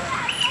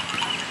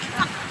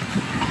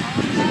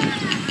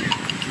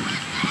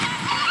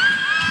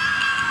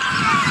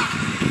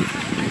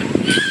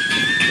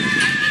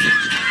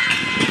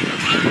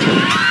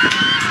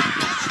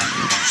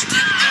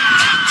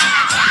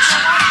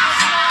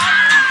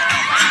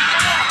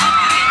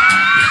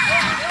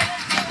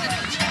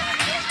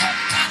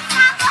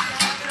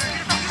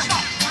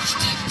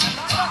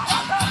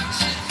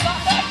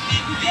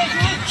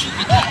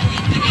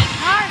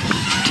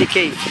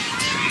 TK,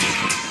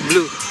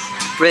 blue,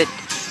 red.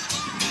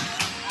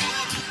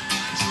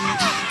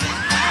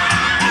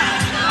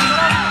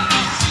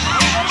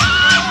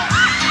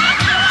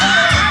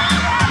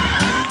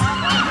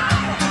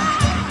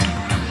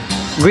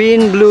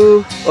 Green,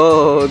 blue,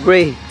 oh,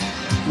 gray.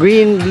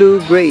 Green,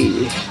 blue, gray.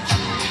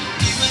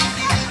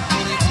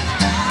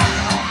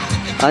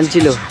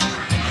 Angelo,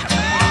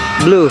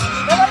 blue,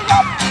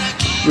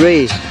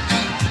 gray,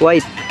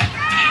 white,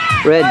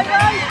 red.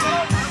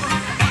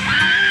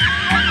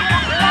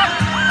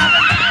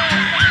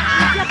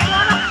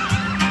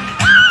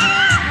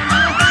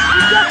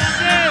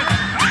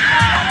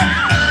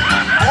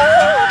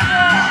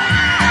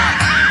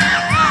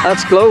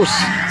 That's close.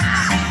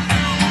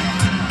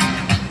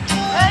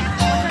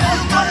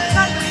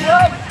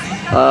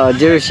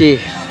 Jersey.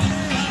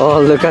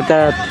 Oh, look at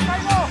that.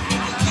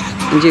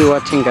 Enjoy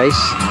watching, guys.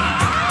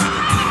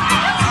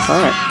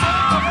 Alright.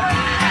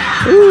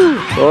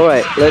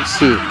 Alright, let's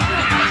see.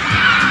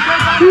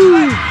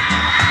 Woo.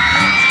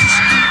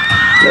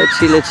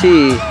 Let's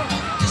see.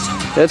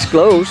 That's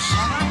close.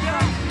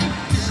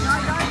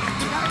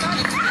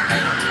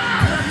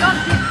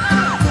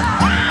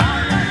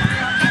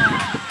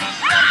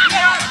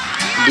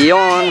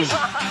 Beyond.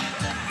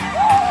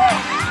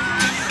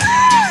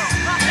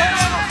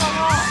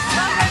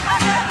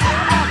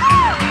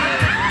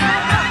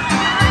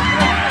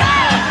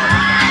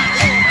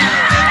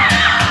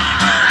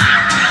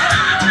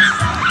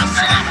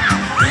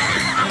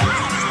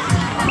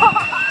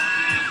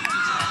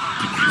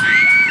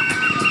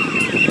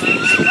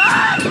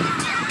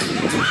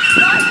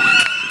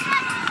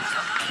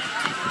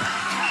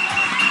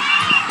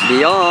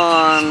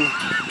 Beyond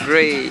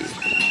gray,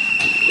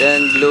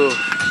 then blue,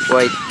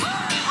 white.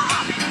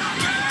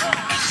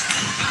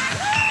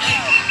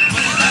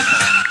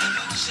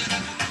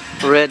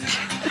 Red.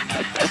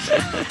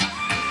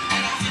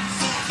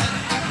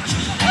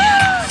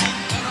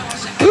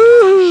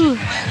 Woo.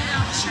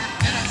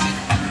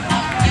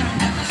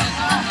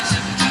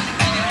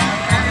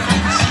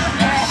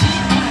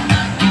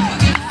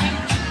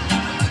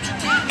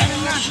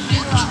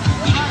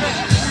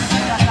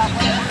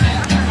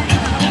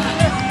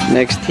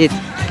 Next hit.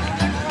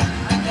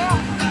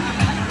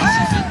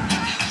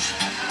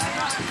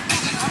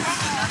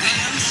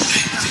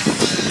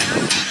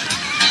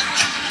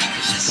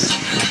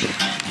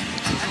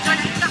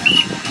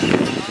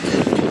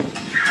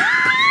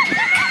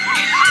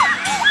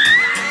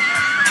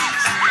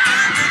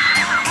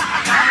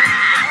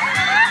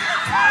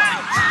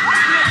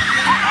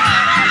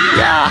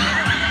 Yeah.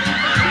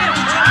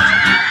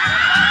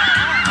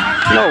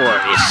 No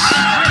worries.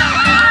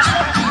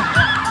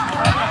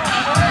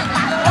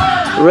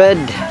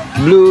 Red,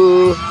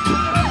 blue,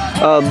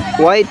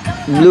 white,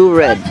 blue,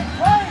 red.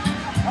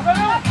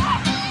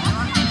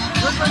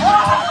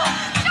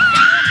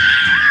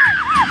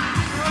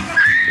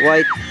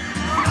 White.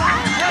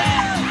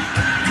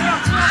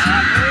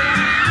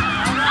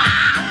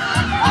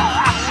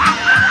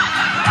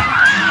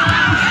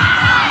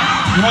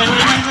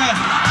 Remember,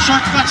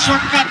 shortcut,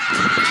 shortcut.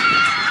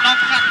 Long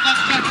cut, long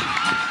cut.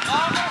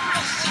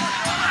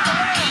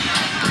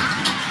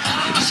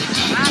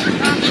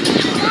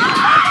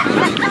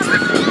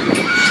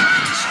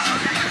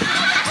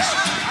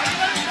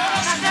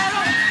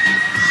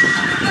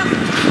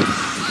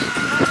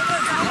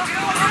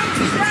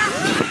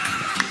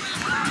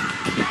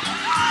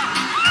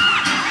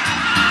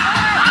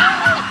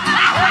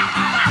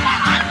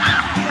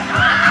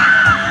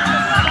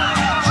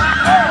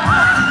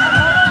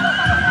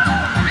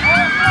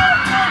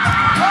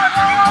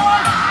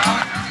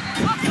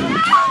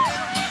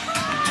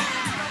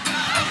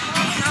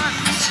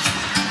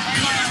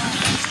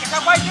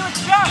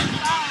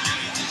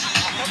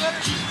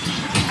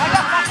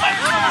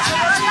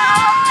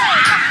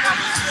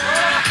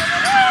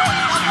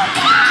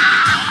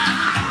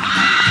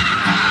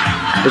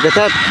 Look at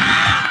that.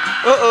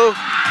 Uh-oh.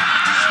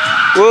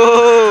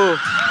 Whoa.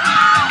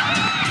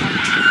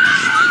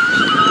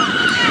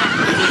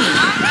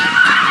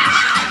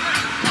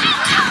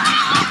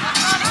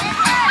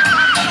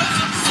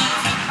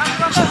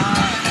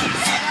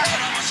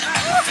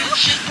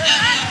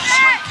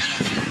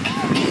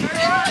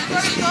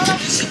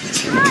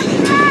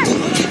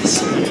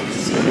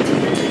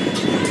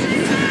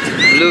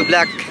 Blue,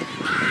 black.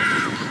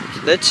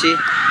 Let's see.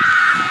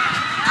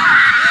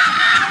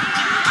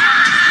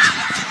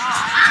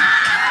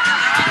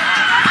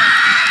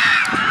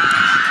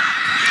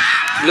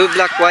 Blue,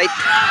 black, white.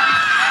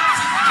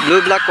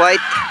 Blue, black, white.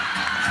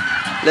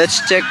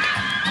 Let's check.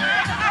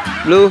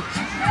 Blue,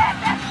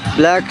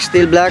 black,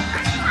 still black.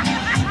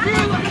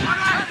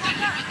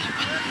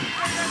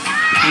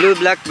 Blue,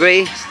 black,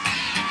 gray.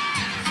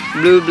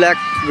 Blue, black,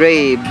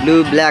 gray.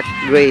 Blue, black,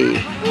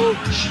 gray.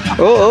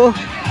 Oh,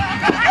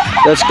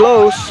 that's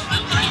close.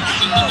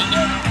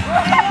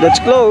 That's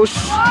close.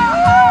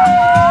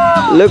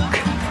 Look.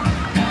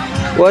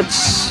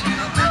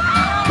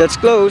 That's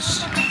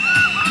close.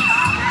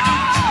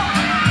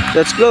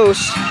 That's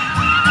close.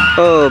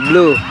 Oh,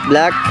 blue,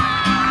 black.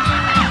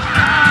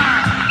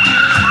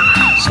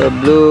 So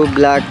blue,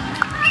 black,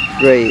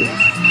 gray.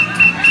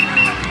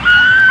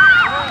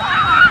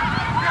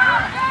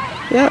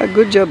 Yeah,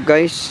 good job,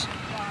 guys.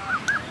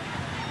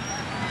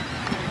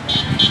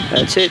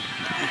 That's it.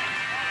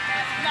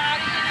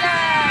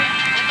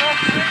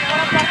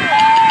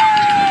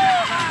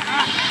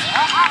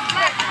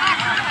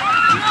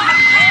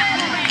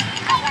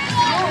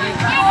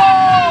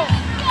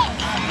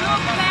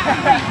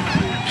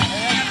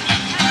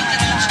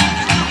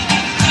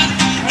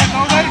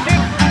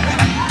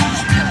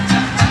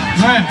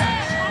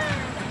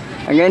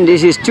 Again,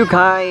 this is Chuuk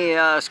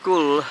High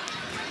School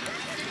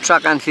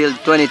Track and Field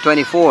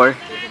 2024,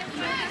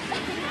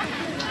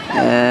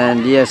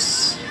 and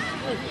yes,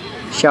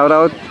 shout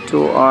out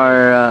to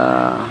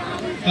our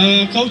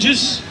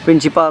coaches,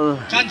 principal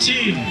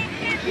Kanchi,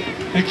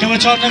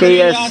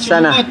 KS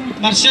Sana.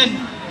 Marcel,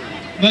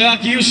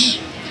 Balagius,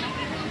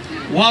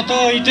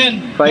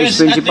 Vice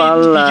Principal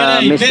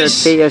Mr.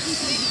 KS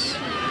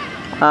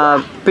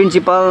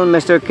Principal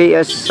Mr.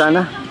 KS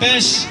Sana,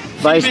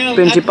 Vice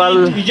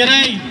Principal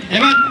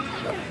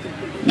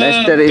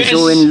Mr.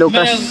 Isuin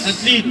Lucas,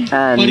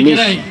 and Miss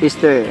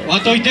Esther.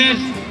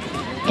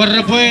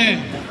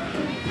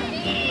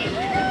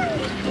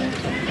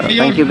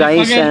 Thank you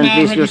guys, and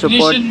please your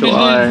support to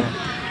our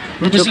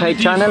Chuuk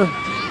channel.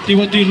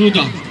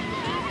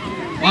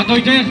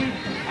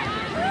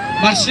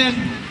 Marcel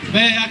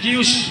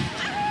Beagius,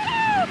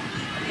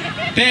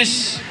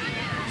 best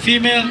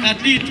female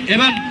athlete,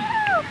 Evan.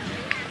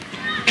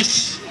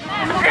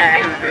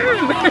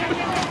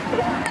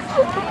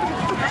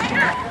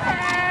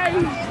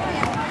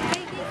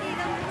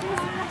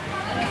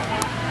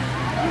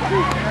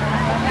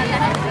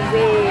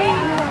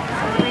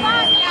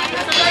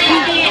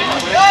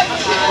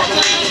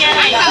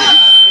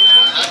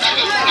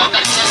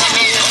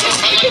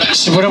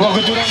 Seberapa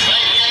keturun?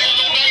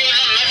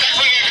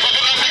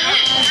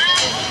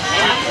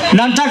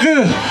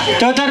 Nantaku,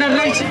 totara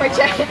race.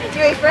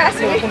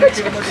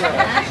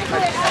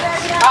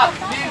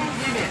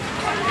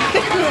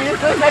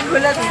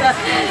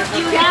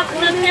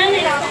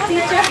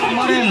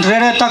 Kemarin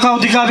Rere takau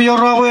 3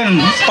 orang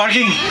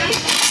parking.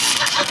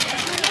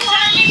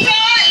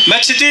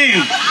 Match City,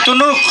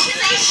 Tunuk.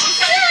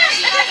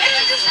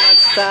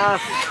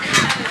 Staff,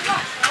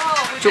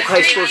 Chuuk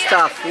High School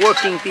staff,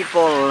 working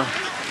people,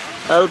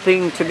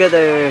 helping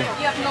together.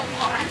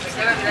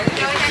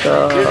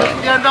 So,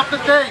 The end of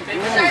the day.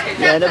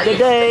 the end of the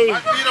day.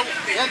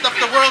 The end of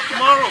the world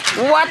tomorrow.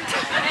 What? So,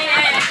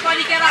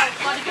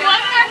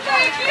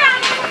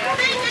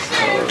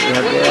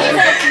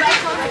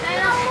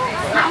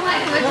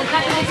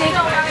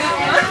 we have